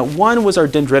 One was our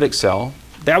dendritic cell.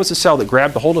 That was a cell that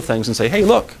grabbed a hold of things and say, hey,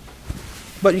 look.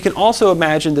 But you can also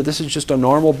imagine that this is just a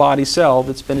normal body cell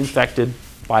that's been infected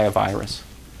by a virus.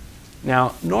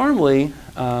 Now, normally,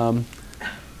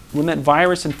 when that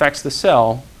virus infects the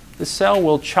cell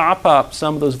will chop up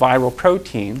some of those viral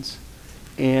proteins.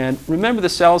 And remember, the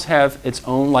cells have its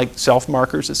own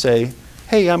self-markers that say,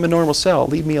 hey, I'm a normal cell,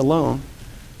 leave me alone.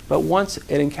 But once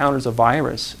it encounters a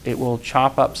virus, it will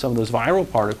chop up some of those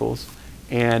viral particles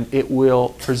and it will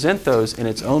present those in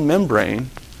its own membrane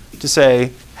to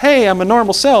say, hey, I'm a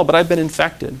normal cell, but I've been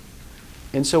infected.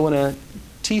 And so when a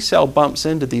T cell bumps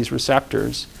into these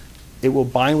receptors, it will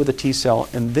bind with a T cell,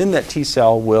 and then that T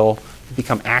cell will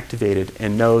become activated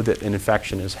and know that an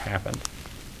infection has happened.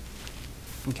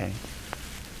 Okay.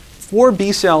 For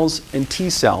B cells and T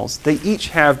cells, they each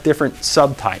have different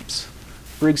subtypes.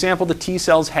 For example, the T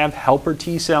cells have helper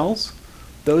T cells.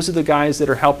 Those are the guys that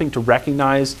are helping to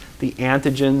recognize the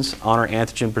antigens on our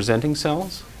antigen-presenting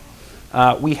cells.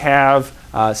 We have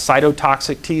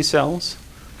cytotoxic T cells.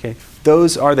 Okay.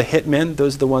 Those are the hitmen.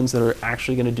 Those are the ones that are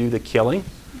actually going to do the killing.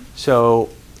 So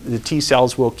the T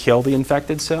cells will kill the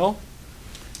infected cell.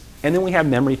 And then we have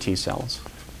memory T cells.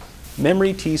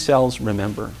 Memory T cells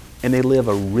remember, and they live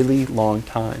a really long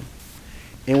time.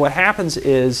 And what happens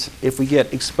is, if we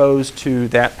get exposed to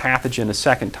that pathogen a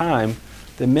second time,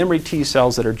 the memory T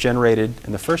cells that are generated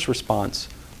in the first response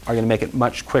are going to make it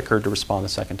much quicker to respond the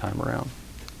second time around.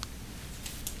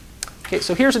 Okay,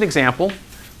 so here's an example.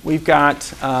 We've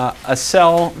got a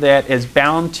cell that is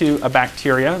bound to a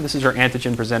bacteria. This is our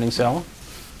antigen-presenting cell.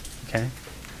 Okay.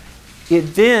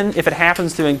 It then, if it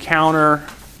happens to encounter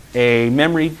a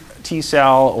memory T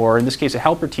cell, or in this case a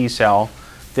helper T cell,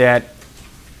 that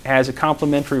has a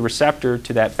complementary receptor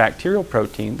to that bacterial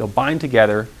protein, they'll bind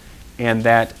together, and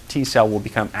that T cell will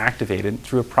become activated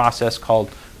through a process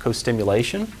called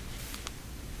co-stimulation.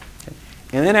 Okay.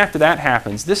 And then after that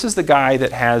happens, this is the guy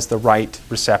that has the right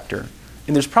receptor.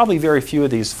 And there's probably very few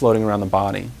of these floating around the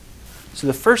body. So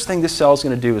the first thing this cell is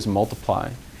going to do is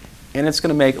multiply. And it's going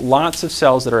to make lots of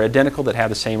cells that are identical that have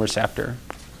the same receptor.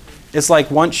 It's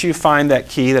like once you find that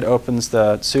key that opens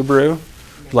the Subaru,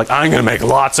 you're like, I'm going to make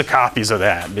lots of copies of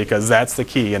that because that's the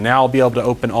key. And now I'll be able to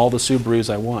open all the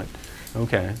Subarus I want.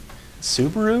 Okay.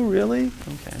 Subaru, really?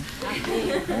 Okay.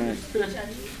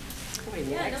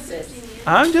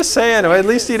 I'm just saying, at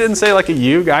least he didn't say like a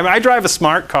you guy. I mean, I drive a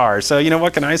smart car, so you know,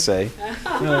 what can I say?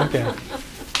 Okay.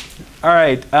 All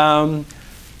right.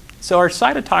 So our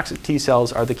cytotoxic T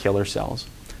cells are the killer cells.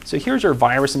 So here's our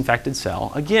virus-infected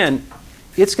cell. Again,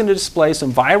 it's going to display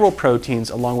some viral proteins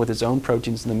along with its own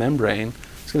proteins in the membrane.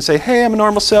 It's going to say, hey, I'm a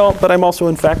normal cell, but I'm also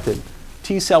infected.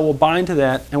 T cell will bind to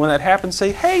that, and when that happens,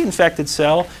 say, hey, infected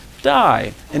cell,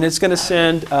 die. And it's going to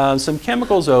send some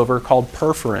chemicals over called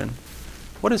perforin.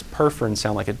 What does perforin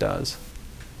sound like it does?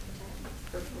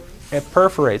 It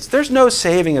perforates. There's no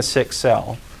saving a sick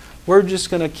cell. We're just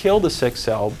going to kill the sick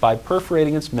cell by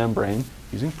perforating its membrane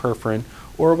using perforin,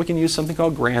 or we can use something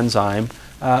called granzyme.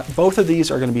 Both of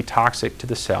these are going to be toxic to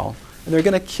the cell, and they're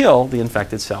going to kill the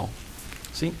infected cell.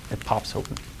 See? It pops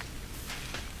open.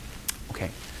 Okay.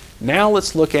 Now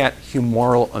let's look at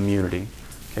humoral immunity.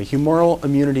 Okay. Humoral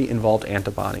immunity involved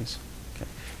antibodies. Okay.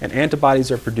 And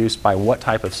antibodies are produced by what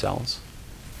type of cells?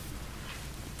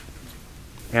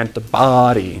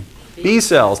 Antibody. B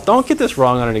cells. Don't get this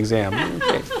wrong on an exam.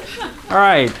 Okay. All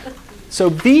right. So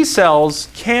B cells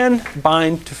can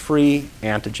bind to free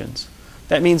antigens.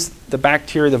 That means the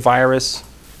bacteria, the virus,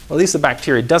 well, at least the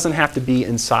bacteria, doesn't have to be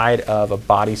inside of a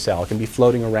body cell. It can be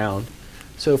floating around.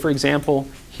 So for example,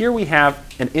 here we have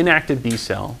an inactive B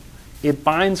cell. It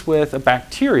binds with a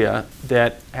bacteria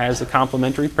that has a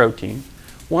complementary protein.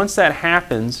 Once that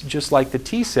happens, just like the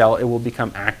T cell, it will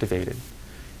become activated.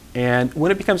 And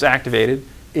when it becomes activated,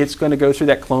 it's going to go through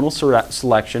that clonal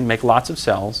selection, make lots of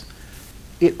cells.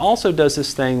 It also does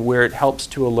this thing where it helps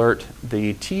to alert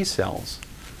the T cells.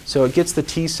 So it gets the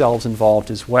T cells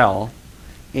involved as well.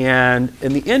 And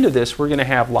in the end of this, we're going to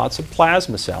have lots of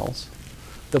plasma cells.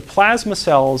 The plasma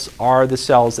cells are the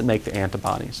cells that make the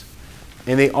antibodies.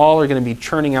 And they all are going to be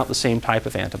churning out the same type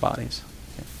of antibodies.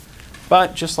 Okay.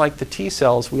 But just like the T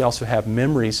cells, we also have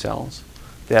memory cells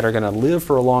that are going to live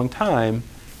for a long time.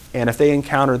 And if they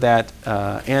encounter that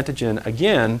antigen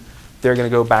again, they're going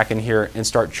to go back in here and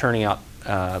start churning out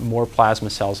more plasma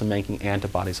cells and making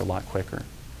antibodies a lot quicker.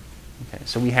 Okay,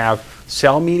 so we have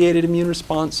cell-mediated immune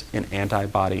response and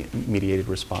antibody-mediated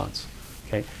response.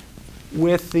 Okay.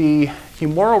 With the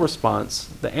humoral response,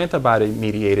 the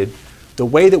antibody-mediated, the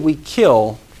way that we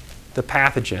kill the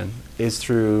pathogen is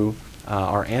through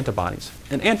our antibodies.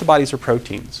 And antibodies are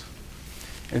proteins.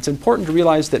 And it's important to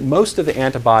realize that most of the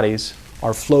antibodies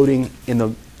are floating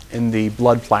in the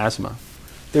blood plasma.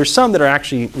 There's some that are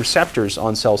actually receptors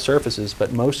on cell surfaces,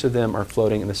 but most of them are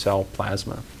floating in the cell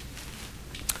plasma.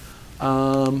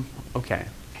 Okay.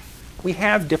 We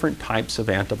have different types of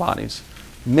antibodies,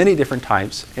 many different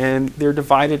types, and they're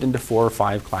divided into 4 or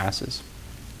 5 classes.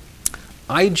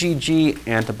 IgG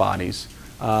antibodies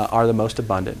are the most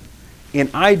abundant. And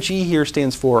Ig here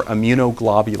stands for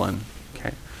immunoglobulin.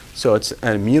 Okay. So it's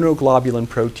an immunoglobulin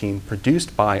protein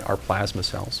produced by our plasma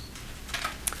cells.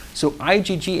 So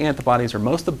IgG antibodies are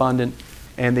most abundant,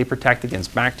 and they protect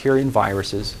against bacteria and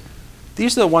viruses.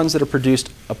 These are the ones that are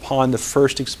produced upon the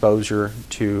first exposure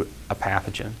to a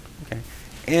pathogen. Okay?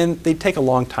 And they take a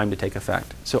long time to take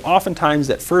effect. So oftentimes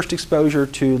that first exposure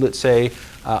to, let's say,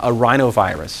 a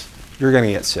rhinovirus, you're going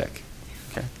to get sick.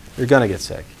 Okay? You're going to get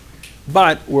sick.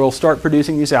 But we'll start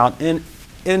producing these out, and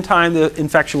in time the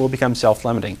infection will become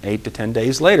self-limiting. 8 to 10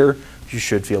 days later, you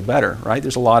should feel better, right?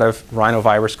 There's a lot of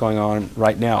rhinovirus going on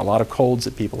right now, a lot of colds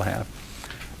that people have.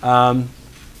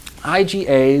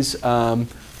 IgAs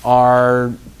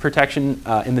are protection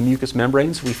in the mucous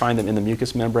membranes. We find them in the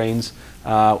mucous membranes.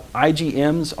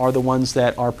 IgMs are the ones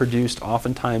that are produced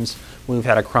oftentimes when we've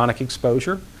had a chronic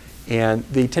exposure, and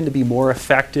they tend to be more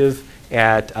effective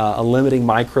at limiting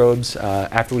microbes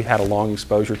after we've had a long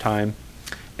exposure time.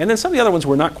 And then some of the other ones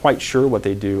we're not quite sure what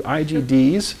they do.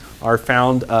 IgDs are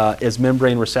found as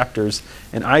membrane receptors,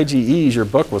 and IgEs, your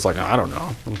book was like, I don't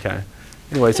know. Okay.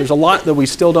 Anyways, there's a lot that we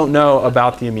still don't know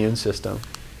about the immune system.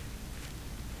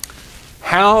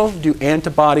 How do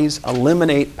antibodies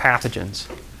eliminate pathogens?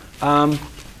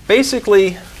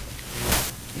 Basically,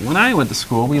 when I went to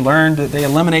school, we learned that they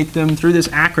eliminate them through this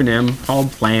acronym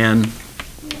called PLAN.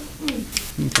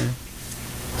 Okay.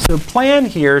 So PLAN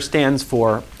here stands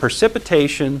for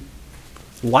precipitation,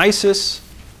 lysis,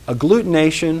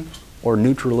 agglutination, or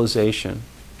neutralization.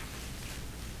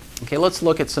 Okay, let's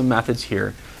look at some methods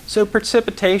here. So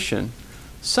precipitation,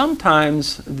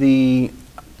 sometimes the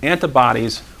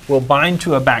antibodies will bind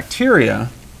to a bacteria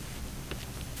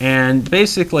and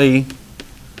basically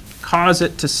cause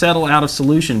it to settle out of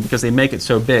solution because they make it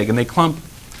so big, and they clump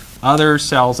other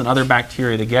cells and other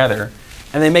bacteria together,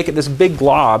 and they make it this big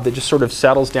glob that just sort of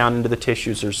settles down into the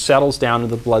tissues or settles down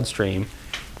into the bloodstream.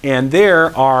 And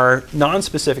there, our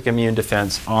non-specific immune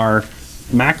defense, our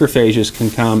macrophages, can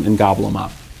come and gobble them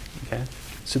up. Okay?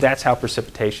 So that's how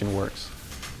precipitation works.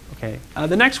 Okay.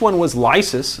 The next one was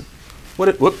lysis.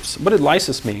 What did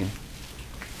lysis mean?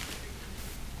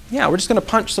 Yeah, we're just going to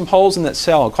punch some holes in that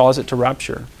cell and cause it to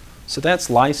rupture. So that's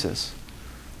lysis.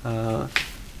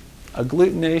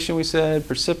 Agglutination, we said,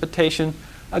 precipitation.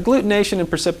 Agglutination and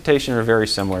precipitation are very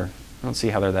similar. I don't see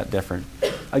how they're that different.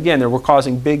 Again, we're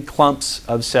causing big clumps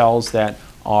of cells that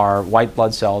are white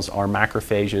blood cells, our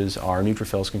macrophages, our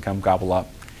neutrophils can come gobble up.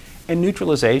 And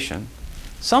neutralization.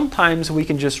 Sometimes we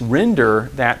can just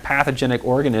render that pathogenic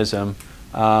organism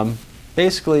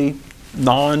basically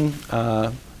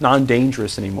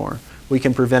non-dangerous anymore. We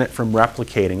can prevent it from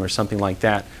replicating or something like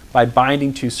that by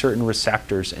binding to certain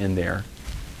receptors in there.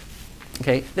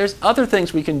 Okay, there's other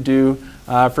things we can do.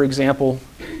 For example,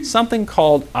 something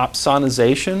called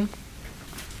opsonization.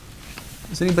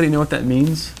 Does anybody know what that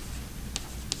means?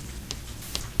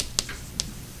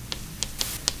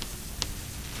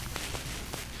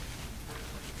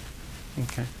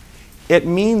 Okay. It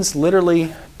means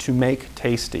literally to make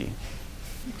tasty.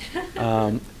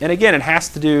 And again, it has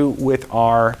to do with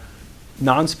our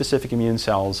non-specific immune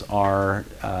cells, our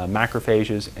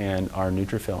macrophages and our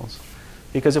neutrophils.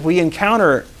 Because if we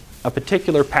encounter a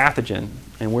particular pathogen,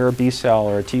 and we're a B cell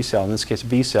or a T cell, in this case a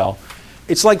B cell,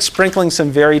 it's like sprinkling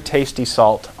some very tasty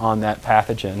salt on that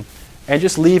pathogen and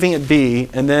just leaving it be,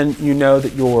 and then you know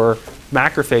that your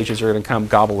macrophages are going to come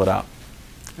gobble it up.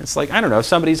 It's like, I don't know, if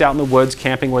somebody's out in the woods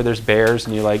camping where there's bears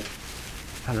and you like,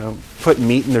 I don't know, put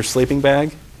meat in their sleeping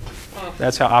bag.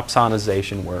 That's how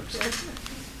opsonization works.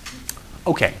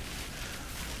 Okay,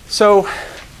 so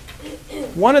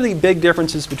one of the big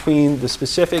differences between the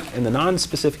specific and the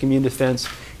non-specific immune defense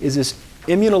is this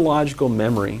immunological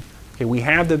memory. Okay, we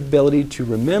have the ability to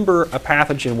remember a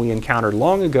pathogen we encountered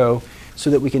long ago so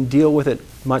that we can deal with it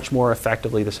much more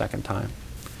effectively the second time.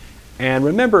 And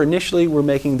remember, initially we're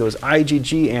making those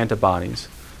IgG antibodies,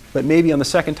 but maybe on the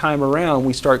second time around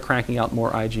we start cranking out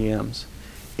more IgMs.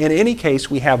 In any case,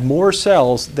 we have more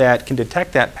cells that can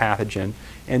detect that pathogen,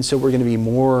 and so we're going to be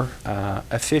more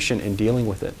efficient in dealing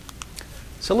with it.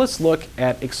 So let's look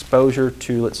at exposure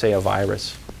to, let's say, a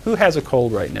virus. Who has a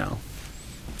cold right now?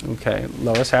 Okay,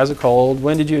 Lois has a cold.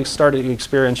 When did you start to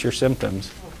experience your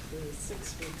symptoms?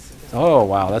 6 weeks ago. Oh,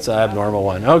 wow, that's an abnormal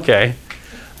one. Okay.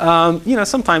 You know,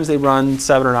 sometimes they run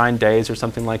 7 or 9 days or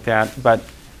something like that, but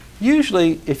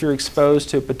usually if you're exposed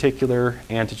to a particular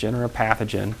antigen or a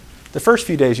pathogen, the first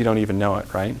few days you don't even know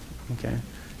it, right? Okay.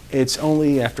 It's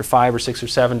only after 5 or 6 or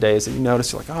 7 days that you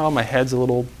notice, you're like, oh, my head's a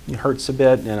little, it hurts a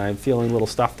bit, and I'm feeling a little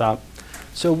stuffed up.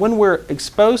 So when we're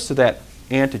exposed to that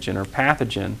antigen or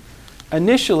pathogen,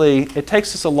 initially it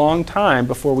takes us a long time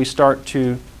before we start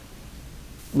to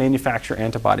manufacture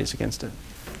antibodies against it.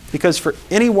 Because for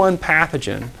any one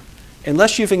pathogen,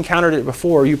 unless you've encountered it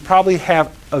before, you probably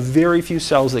have a very few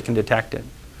cells that can detect it.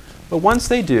 But once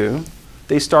they do,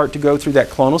 they start to go through that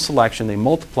clonal selection, they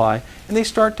multiply, and they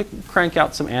start to crank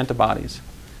out some antibodies.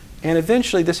 And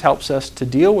eventually this helps us to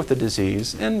deal with the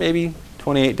disease, and maybe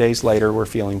 28 days later we're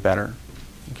feeling better.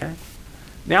 Okay?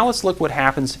 Now let's look what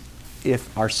happens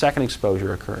if our second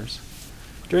exposure occurs.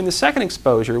 During the second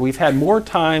exposure, we've had more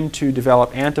time to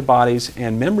develop antibodies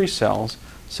and memory cells,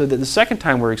 so that the second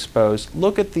time we're exposed,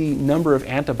 look at the number of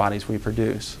antibodies we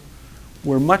produce.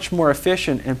 We're much more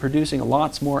efficient in producing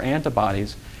lots more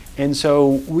antibodies, and so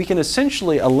we can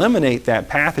essentially eliminate that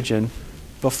pathogen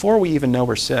before we even know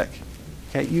we're sick.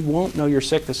 Okay? You won't know you're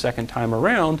sick the second time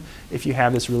around if you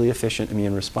have this really efficient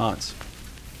immune response.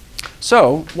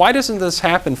 So why doesn't this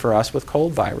happen for us with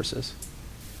cold viruses?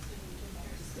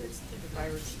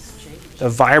 The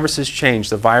viruses change,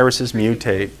 the viruses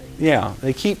mutate. Yeah,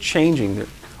 they keep changing. The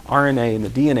RNA and the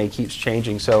DNA keeps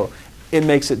changing, so it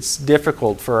makes it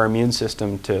difficult for our immune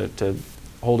system to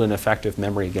hold an effective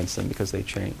memory against them because they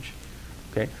change.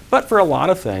 Okay? But for a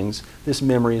lot of things, this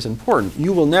memory is important.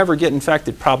 You will never get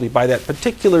infected probably by that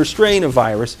particular strain of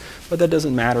virus, but that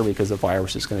doesn't matter because the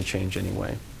virus is going to change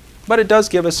anyway. But it does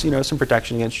give us, some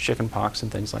protection against chickenpox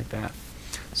and things like that.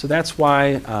 So that's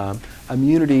why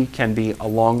immunity can be a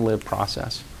long-lived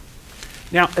process.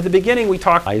 Now, at the beginning, we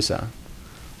talked ELISA.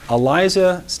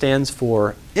 ELISA stands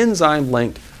for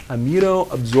Enzyme-Linked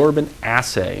Immunoabsorbent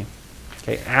Assay.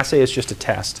 Okay, assay is just a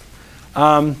test.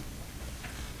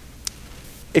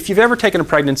 If you've ever taken a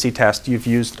pregnancy test, you've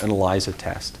used an ELISA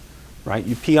test, right?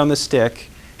 You pee on the stick,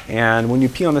 and when you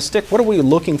pee on the stick, what are we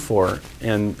looking for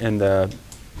in the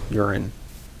urine?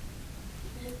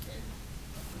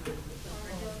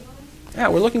 Yeah,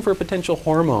 we're looking for a potential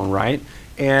hormone, right?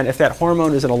 And if that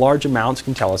hormone is in a large amount, it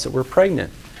can tell us that we're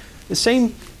pregnant. The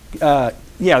same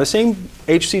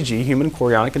HCG, human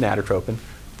chorionic gonadotropin,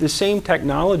 the same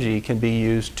technology can be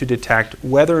used to detect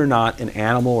whether or not an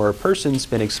animal or a person's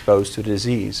been exposed to a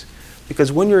disease.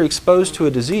 Because when you're exposed to a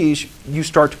disease, you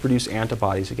start to produce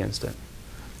antibodies against it.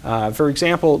 For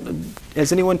example,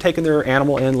 has anyone taken their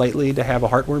animal in lately to have a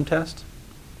heartworm test?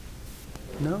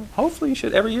 No? Hopefully you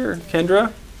should every year.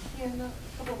 Kendra? Yeah, no,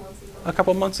 a couple months ago. A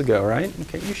couple months ago, right?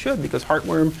 Okay, you should, because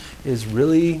heartworm is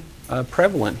really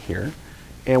prevalent here.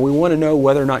 And we want to know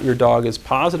whether or not your dog is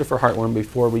positive for heartworm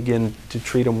before we begin to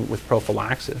treat them with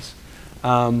prophylaxis.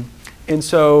 And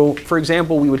so, for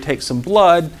example, we would take some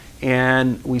blood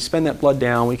and we spin that blood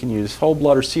down. We can use whole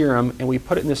blood or serum, and we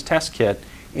put it in this test kit.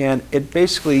 And it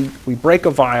basically, we break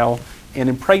a vial, and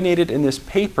impregnated in this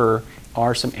paper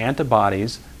are some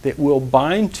antibodies that will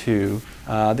bind to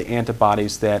the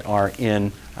antibodies that are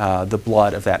in the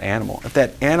blood of that animal. If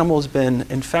that animal has been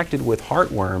infected with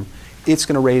heartworm, it's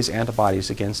going to raise antibodies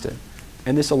against it.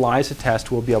 And this ELISA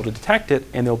test will be able to detect it,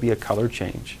 and there'll be a color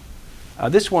change.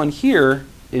 This one here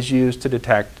is used to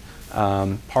detect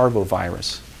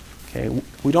parvovirus. Okay?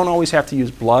 We don't always have to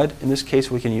use blood. In this case,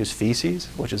 we can use feces,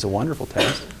 which is a wonderful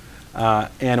test.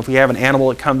 And if we have an animal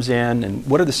that comes in, and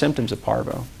what are the symptoms of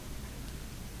parvo?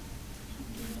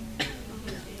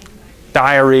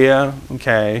 Diarrhea,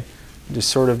 okay, just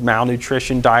sort of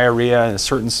malnutrition, diarrhea, and a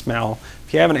certain smell.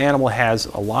 If you have an animal that has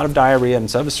a lot of diarrhea and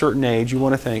it's of a certain age, you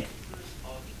want to think,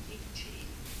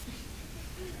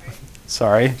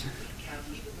 sorry.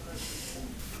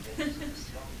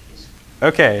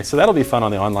 Okay, so that'll be fun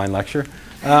on the online lecture.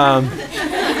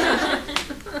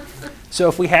 So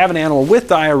if we have an animal with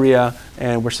diarrhea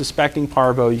and we're suspecting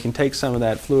parvo, you can take some of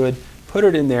that fluid, put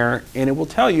it in there, and it will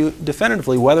tell you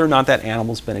definitively whether or not that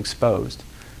animal's been exposed.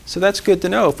 So that's good to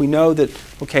know. If we know that,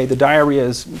 okay, the diarrhea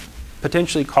is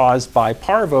potentially caused by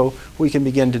parvo, we can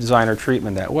begin to design our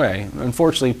treatment that way.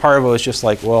 Unfortunately, parvo is just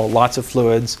like, well, lots of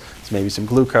fluids, it's maybe some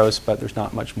glucose, but there's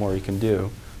not much more you can do.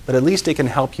 But at least it can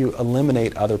help you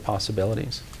eliminate other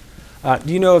possibilities.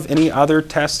 Do you know of any other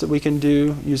tests that we can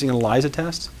do using an ELISA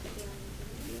test?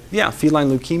 Yeah, feline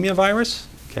leukemia virus.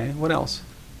 Okay, what else?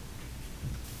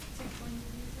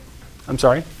 I'm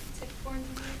sorry?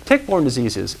 Tick-borne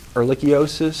diseases,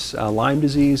 ehrlichiosis, Lyme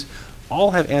disease,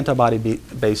 all have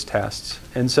antibody-based tests.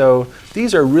 And so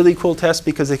these are really cool tests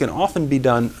because they can often be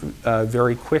done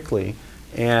very quickly.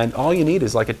 And all you need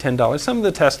is like a $10. Some of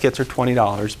the test kits are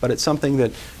 $20, but it's something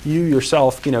that you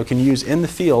yourself can use in the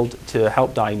field to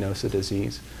help diagnose a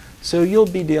disease. So you'll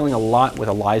be dealing a lot with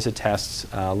ELISA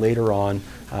tests later on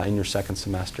in your second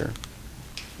semester.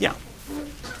 Yeah?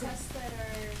 Tests that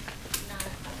are not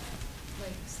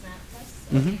like SNAP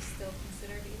tests, are Mm-hmm. they still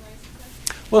considered ELISA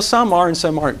tests? Well, some are and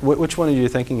some aren't. Which one are you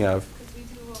thinking of? Because we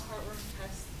do a heartworm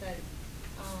test that it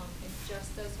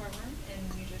just does heartworm, and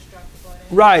you just drop the blood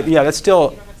in. Right, yeah, that's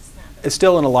still, You don't have to snap it. it's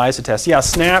still an ELISA test. Yeah,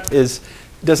 SNAP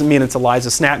doesn't mean it's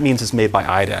ELISA. SNAP means it's made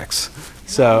by IDEX.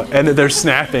 So, and that they're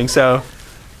snapping. So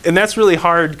And that's really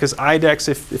hard because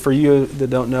IDEXX, if for you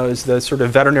that don't know, is the sort of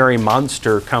veterinary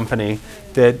monster company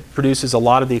that produces a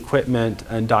lot of the equipment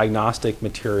and diagnostic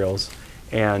materials.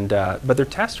 And, but their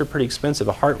tests are pretty expensive.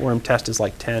 A heartworm test is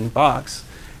like $10.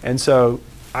 And so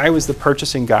I was the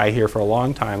purchasing guy here for a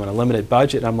long time on a limited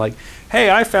budget. And I'm like,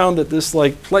 hey, I found that this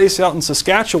like place out in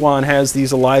Saskatchewan has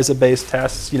these ELISA-based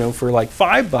tests, you know, for like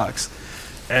 $5.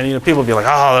 And you know, people would be like,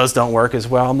 oh, those don't work as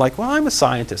well. I'm like, well, I'm a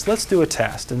scientist. Let's do a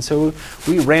test. And so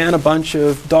we ran a bunch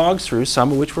of dogs through,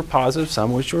 some of which were positive,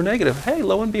 some of which were negative. Hey,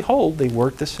 lo and behold, they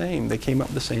worked the same. They came up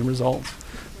with the same results.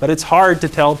 But it's hard to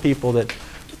tell people that,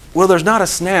 well, there's not a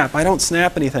snap. I don't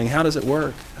snap anything. How does it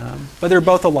work? But they're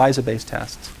both ELISA-based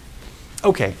tests.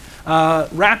 Okay,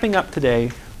 wrapping up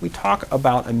today, we talk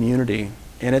about immunity.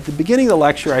 And at the beginning of the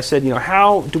lecture, I said, you know,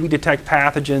 how do we detect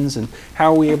pathogens and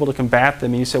how are we able to combat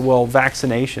them? And you said, well,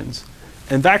 vaccinations.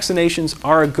 And vaccinations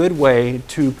are a good way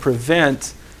to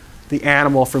prevent the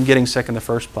animal from getting sick in the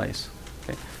first place.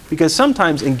 Okay? Because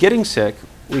sometimes in getting sick,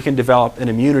 we can develop an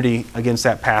immunity against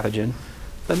that pathogen,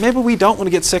 but maybe we don't want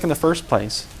to get sick in the first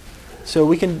place. So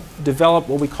we can develop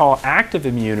what we call active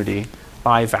immunity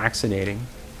by vaccinating.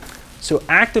 So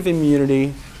active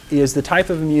immunity is the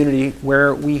type of immunity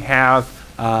where we have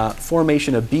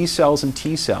formation of B cells and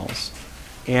T cells.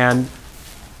 And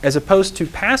as opposed to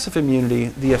passive immunity,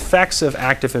 the effects of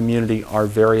active immunity are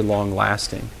very long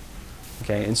lasting.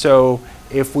 Okay? And so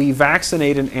if we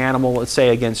vaccinate an animal, let's say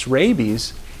against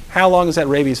rabies, how long is that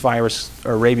rabies virus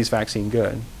or rabies vaccine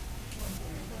good?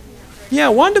 Yeah,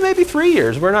 1 to maybe 3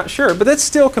 years, we're not sure, but that's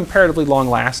still comparatively long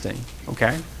lasting,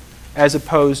 okay? As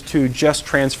opposed to just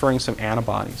transferring some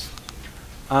antibodies.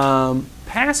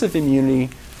 Passive immunity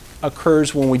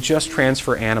occurs when we just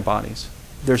transfer antibodies.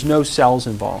 There's no cells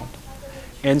involved.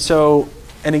 And so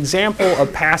an example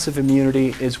of passive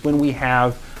immunity is when we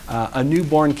have a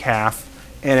newborn calf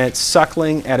and it's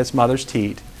suckling at its mother's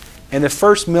teat, and the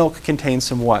first milk contains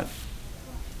some what?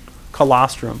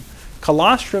 Colostrum.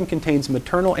 Colostrum contains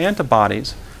maternal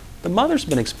antibodies. The mother's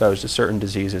been exposed to certain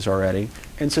diseases already,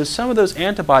 and so some of those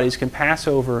antibodies can pass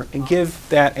over and give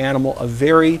that animal a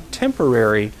very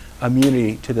temporary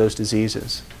immunity to those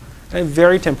diseases. And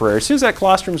very temporary. As soon as that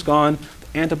colostrum's gone,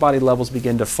 antibody levels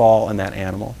begin to fall in that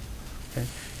animal. Okay?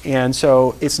 And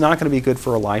so it's not going to be good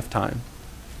for a lifetime.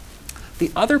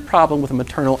 The other problem with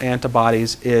maternal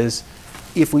antibodies is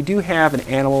if we do have an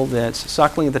animal that's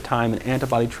suckling at the time and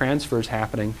antibody transfer is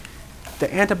happening,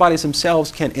 the antibodies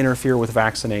themselves can interfere with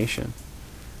vaccination.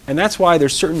 And that's why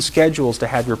there's certain schedules to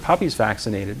have your puppies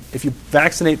vaccinated. If you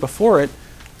vaccinate before it,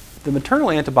 the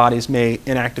maternal antibodies may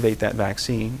inactivate that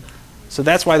vaccine. So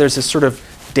that's why there's this sort of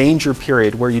danger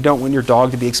period where you don't want your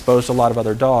dog to be exposed to a lot of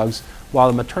other dogs while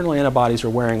the maternal antibodies are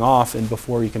wearing off and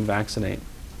before you can vaccinate.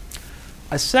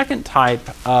 A second type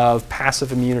of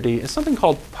passive immunity is something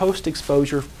called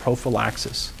post-exposure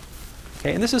prophylaxis.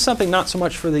 Okay, and this is something not so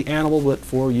much for the animal but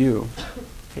for you.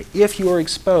 Okay, if you are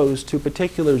exposed to a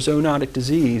particular zoonotic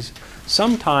disease,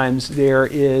 sometimes there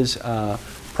is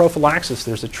prophylaxis.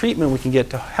 There's a treatment we can get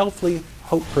to helpfully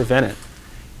prevent it.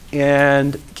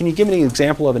 And can you give me an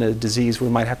example of a disease where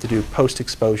we might have to do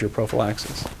post-exposure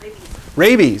prophylaxis? Rabies.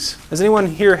 Rabies. Has anyone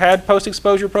here had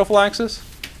post-exposure prophylaxis?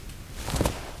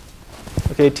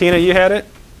 Okay, Tina, you had it?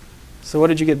 So what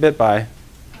did you get bit by?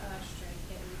 Stray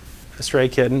kitten. A stray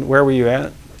kitten. Where were you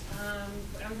at?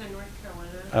 I was in North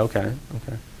Carolina. Okay,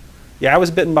 okay. Yeah, I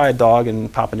was bitten by a dog in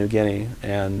Papua New Guinea,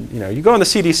 and you know, you go on the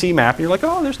CDC map and you're like,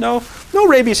 oh, there's no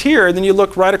rabies here, and then you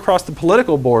look right across the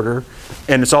political border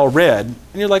and it's all red, and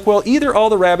you're like, well, either all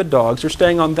the rabid dogs are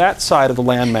staying on that side of the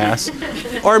landmass,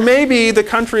 or maybe the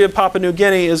country of Papua New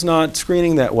Guinea is not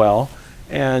screening that well.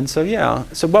 And so yeah,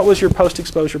 so what was your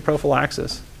post-exposure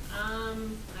prophylaxis? I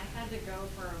had to go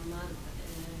for a month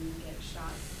and get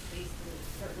shots basically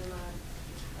a certain amount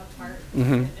apart.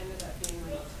 Mm-hmm. It ended up being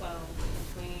like 12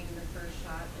 between the first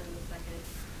shot and the second.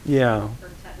 Yeah. For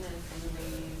tetanus and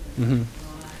rabies Mm-hmm. and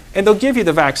all that. And they'll give you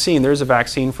the vaccine. There's a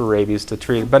vaccine for rabies to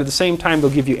treat, but at the same time, they'll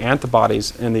give you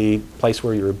antibodies in the place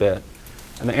where you were bit.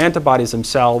 And the antibodies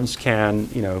themselves can,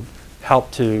 you know,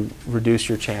 help to reduce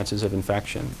your chances of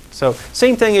infection. So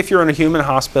same thing if you're in a human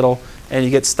hospital and you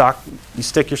get stuck, you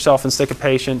stick yourself and stick a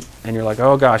patient, and you're like,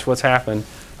 oh gosh, what's happened?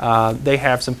 They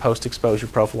have some post-exposure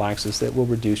prophylaxis that will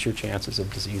reduce your chances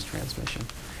of disease transmission.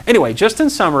 Anyway, just in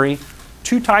summary,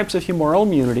 2 types of humoral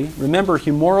immunity. Remember,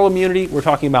 humoral immunity, we're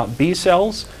talking about B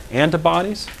cells,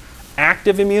 antibodies.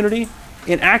 Active immunity,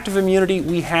 in active immunity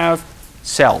we have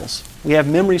cells. We have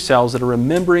memory cells that are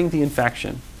remembering the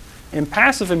infection. In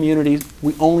passive immunity,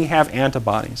 we only have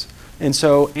antibodies. And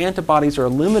so antibodies are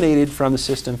eliminated from the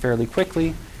system fairly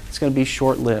quickly. It's going to be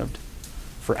short-lived.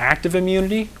 For active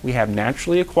immunity, we have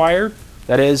naturally acquired.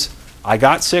 That is, I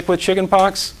got sick with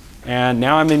chickenpox and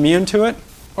now I'm immune to it.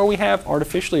 Or we have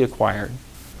artificially acquired,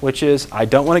 which is I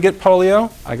don't want to get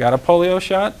polio. I got a polio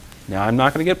shot. Now I'm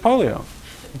not going to get polio.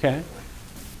 Okay?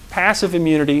 Passive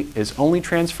immunity is only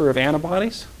transfer of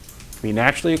antibodies. It can be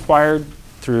naturally acquired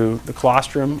through the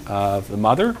colostrum of the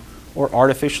mother or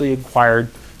artificially acquired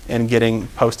and getting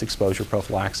post-exposure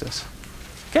prophylaxis.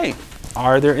 Okay,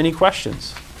 are there any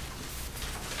questions?